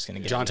 Jonte Cook's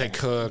going to get Jonte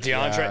Cook.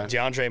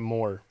 DeAndre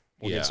Moore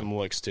will Yeah. get some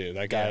looks too.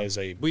 That guy is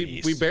a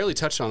beast. We barely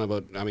touched on it,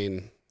 but I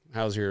mean,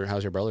 how's your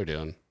brother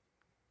doing?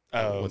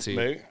 What's he?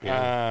 Mook?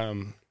 Yeah.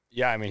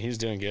 Yeah, I mean, he's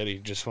doing good. He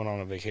just went on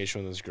a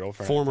vacation with his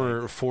girlfriend.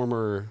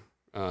 Former.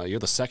 You're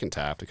the second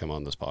Taaffe to come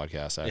on this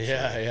podcast. Actually,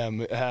 Yeah.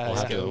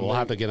 We'll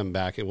have to get him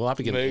back. We'll have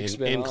to get Mook's him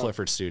been in on.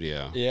 Clifford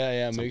Studio.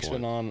 Yeah. some Mook's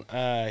point. been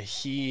on.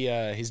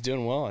 He's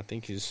doing well. I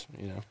think he's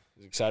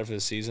excited for the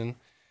season.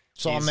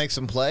 Saw him make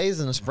some plays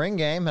in the spring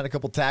game. Had a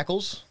couple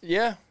tackles.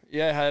 Yeah.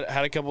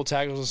 Had a couple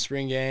tackles in the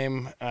spring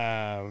game.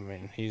 I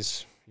mean,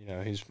 he's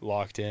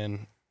locked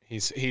in.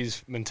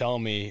 He's been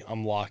telling me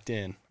I'm locked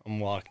in.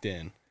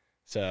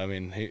 So I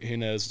mean, who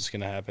knows what's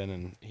gonna happen?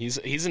 And he's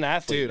an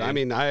athlete, Dude, I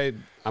mean, I'm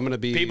gonna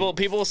be people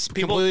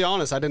completely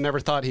honest. I never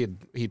thought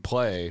he'd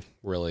play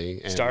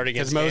really. And Start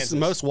against because Kansas.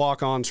 most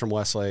walk-ons from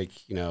Westlake,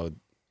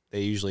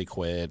 they usually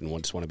quit and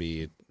just want to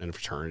be in a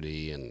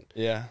fraternity and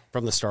yeah.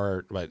 from the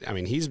start. But I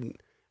mean,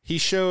 he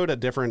showed a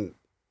different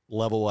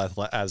level of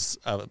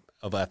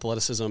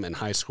athleticism in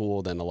high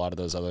school than a lot of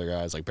those other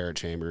guys like Barrett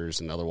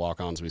Chambers and other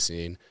walk-ons we've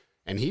seen.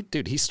 And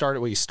he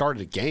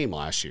started a game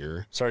last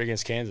year. Started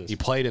against Kansas. He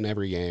played in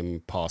every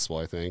game possible,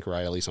 I think,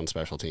 right? At least on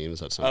special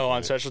teams. At some on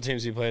point. special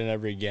teams, he played in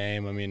every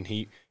game. I mean,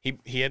 he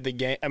had the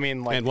game. I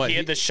mean, like And what, he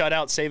had the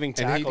shutout saving And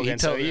tackle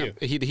against OU.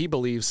 he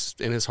believes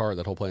in his heart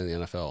that he'll play in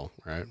the NFL,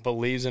 right?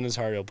 Believes in his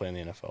heart he'll play in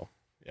the NFL.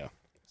 Yeah.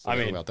 So I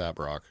think mean, about that,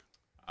 Brock.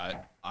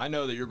 I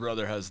know that your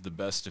brother has the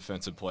best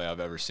defensive play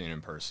I've ever seen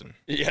in person.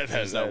 yeah,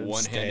 There's that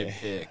one-handed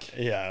pick.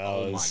 Yeah, that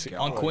Oh was my God.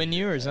 On Quinn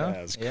Ewers, huh?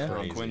 That's Yeah.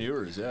 crazy. On Quinn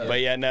Ewers, yeah. But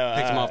yeah, no,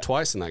 Picked him off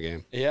twice in that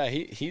game. Yeah,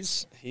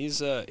 he's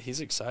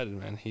excited,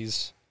 man.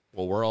 He's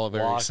Well, we're all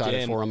very Locked excited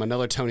in. for him.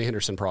 Another Tony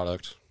Henderson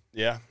product.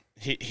 yeah,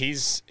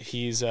 he's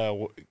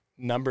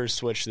numbers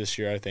switched this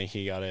year. I think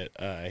he got it.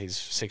 He's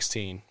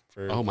 16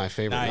 for Oh, my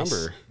favorite Nice.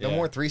 number. No Yeah.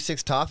 more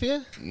 3-6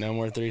 Taaffe? no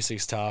more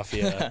 3-6 Taaffe.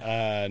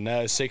 Yeah,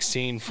 no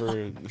 16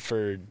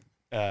 for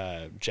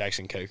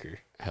Jackson Coker.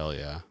 Hell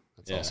yeah.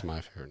 That's Yeah. also my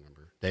favorite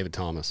number. David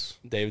Thomas.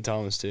 David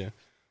Thomas too.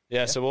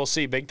 Yeah, so we'll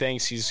see. Big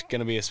things. He's going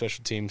to be a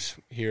special teams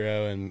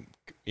hero, and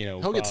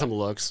He'll get some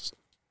looks.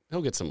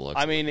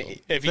 I mean,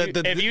 if you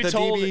the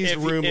told DB's if,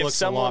 room if looks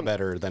someone, a lot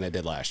better than it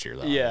did last year,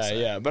 though. I would Yeah,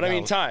 say. yeah. But I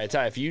mean, Now,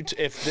 Ty,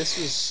 if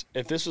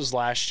this was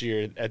last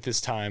year at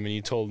this time, and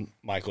you told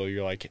Michael,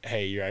 you're like,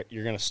 hey,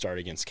 you're going to start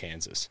against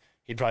Kansas,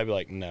 he'd probably be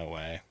like, no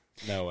way.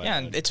 Yeah,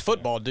 and it's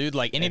football, dude.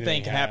 Like, anything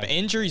Anything can happen. happens.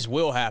 Injuries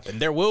will happen.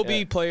 There will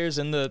be players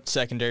in the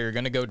secondary who are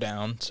going to go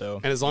down. So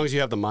And as long as you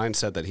have the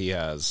mindset that he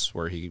has,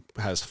 where he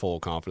has full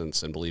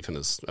confidence and belief in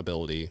his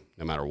ability,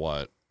 no matter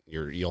what,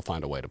 you'll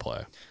find a way to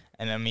play.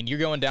 And, I mean, you're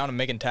going down and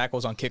making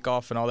tackles on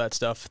kickoff and all that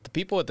stuff. The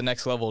people at the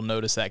next level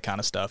notice that kind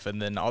of stuff. And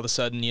then all of a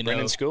sudden, you know.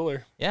 Brendan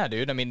Schooler. Yeah,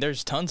 dude. I mean,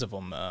 there's tons of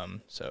them.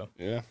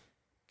 Yeah.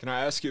 Can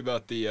I ask you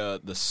about the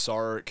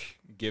Sark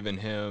giving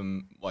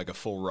him like a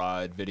full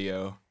ride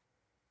video?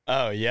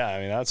 Oh yeah,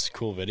 I mean that's a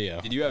cool video.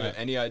 Did you have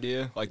any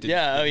idea? Like, He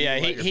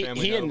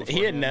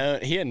had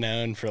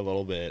known for a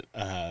little bit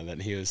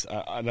that he was.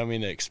 I don't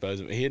mean to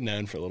expose him, but he had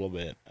known for a little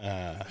bit,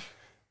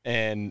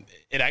 and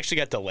it actually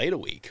got delayed a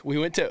week.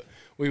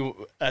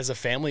 As a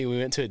family we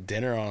went to a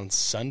dinner on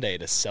Sunday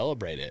to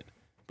celebrate it,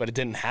 but it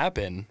didn't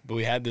happen. But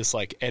we had this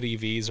like Eddie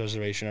V's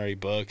reservation already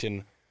booked,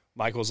 and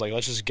Michael's like,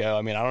 "Let's just go."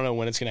 I mean, I don't know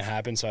when it's gonna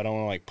happen, so I don't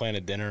want to like plan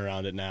a dinner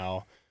around it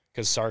now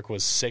because Sark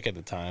was sick at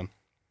the time.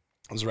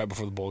 It was right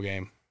before the bowl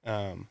game.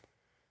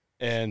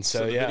 And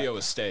so the yeah, video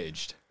was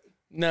staged.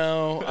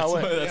 No,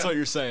 that's what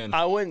you're saying.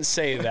 I wouldn't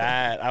say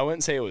that. I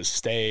wouldn't say it was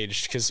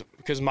staged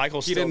because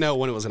Michael He didn't know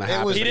when it was going to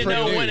happen. He didn't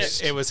know when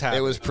it was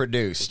happening. It was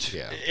produced.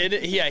 Yeah. He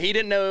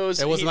didn't know it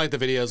was. It wasn't like the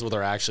videos where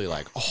they're actually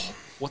like, oh,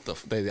 what the?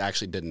 They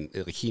actually didn't.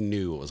 Like, he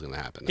knew it was going to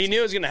happen. He knew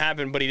it was going to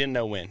happen, but he didn't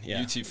know when.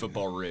 Yeah. UT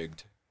football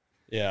rigged.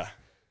 Yeah.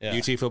 Yeah.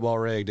 UT football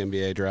rigged,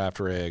 NBA draft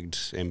rigged,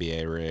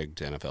 NBA rigged,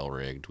 NFL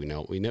rigged. We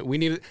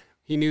knew.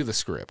 He knew the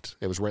script.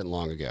 It was written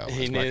long ago.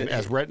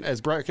 As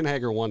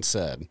Breckenhager once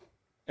said.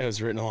 It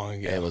was written long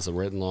ago. It was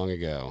written long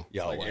ago.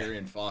 It's like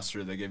Arian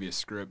Foster, they give you a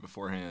script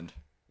beforehand.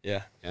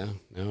 Yeah. Yeah.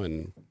 No,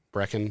 and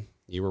Brecken,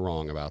 you were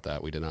wrong about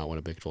that. We did not win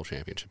a Big 12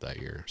 championship that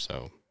year.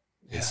 So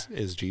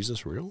is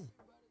Jesus real?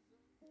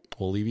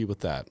 We'll leave you with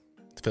that.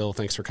 Phil,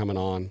 thanks for coming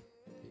on.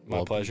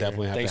 My pleasure.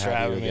 Definitely have Thanks to for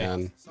have you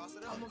having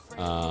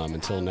again.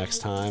 Until next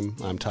time,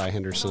 I'm Ty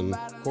Henderson.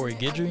 Corey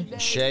Guidry.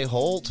 Shea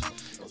Holt.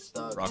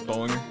 Brock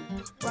Bollinger.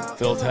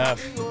 Phil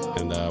Taaffe.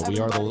 And we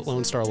are the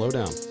Lone Star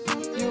Lowdown.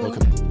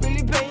 Welcome.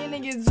 Really paying to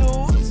get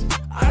zoos.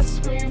 I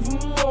scream for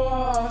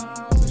more.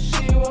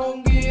 She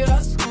won't get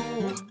us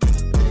school.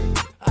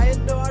 I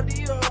adore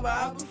Dior, but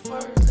I prefer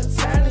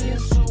Italian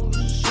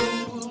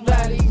shoes.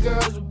 Valley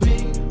girls with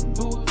big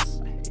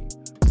boots.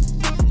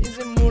 Is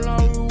it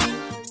Moulin Rouge?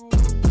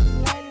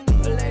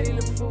 Lady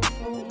the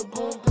foo-foo, the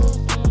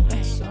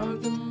boom-boom-boom.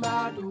 Something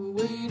about the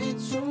way that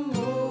you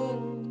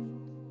move.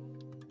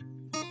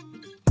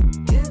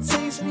 It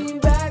takes me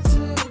back to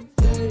the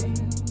day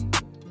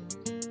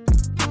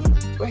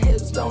where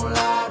hips don't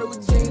lie to a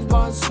James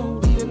Bond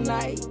suit. Need a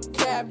night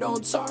cab,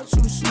 don't talk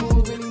too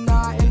smooth. Really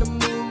not in the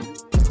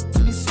mood to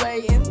be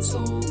swaying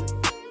to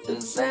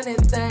just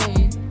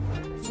anything.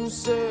 2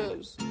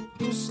 sips,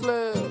 you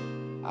slip,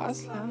 I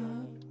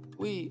slide.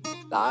 We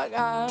lock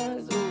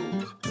eyes,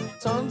 ooh.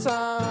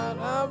 Tongue-tied,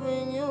 I'll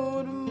bring you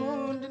the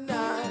moon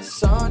tonight.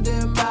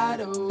 Something by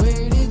the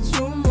way that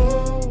you move.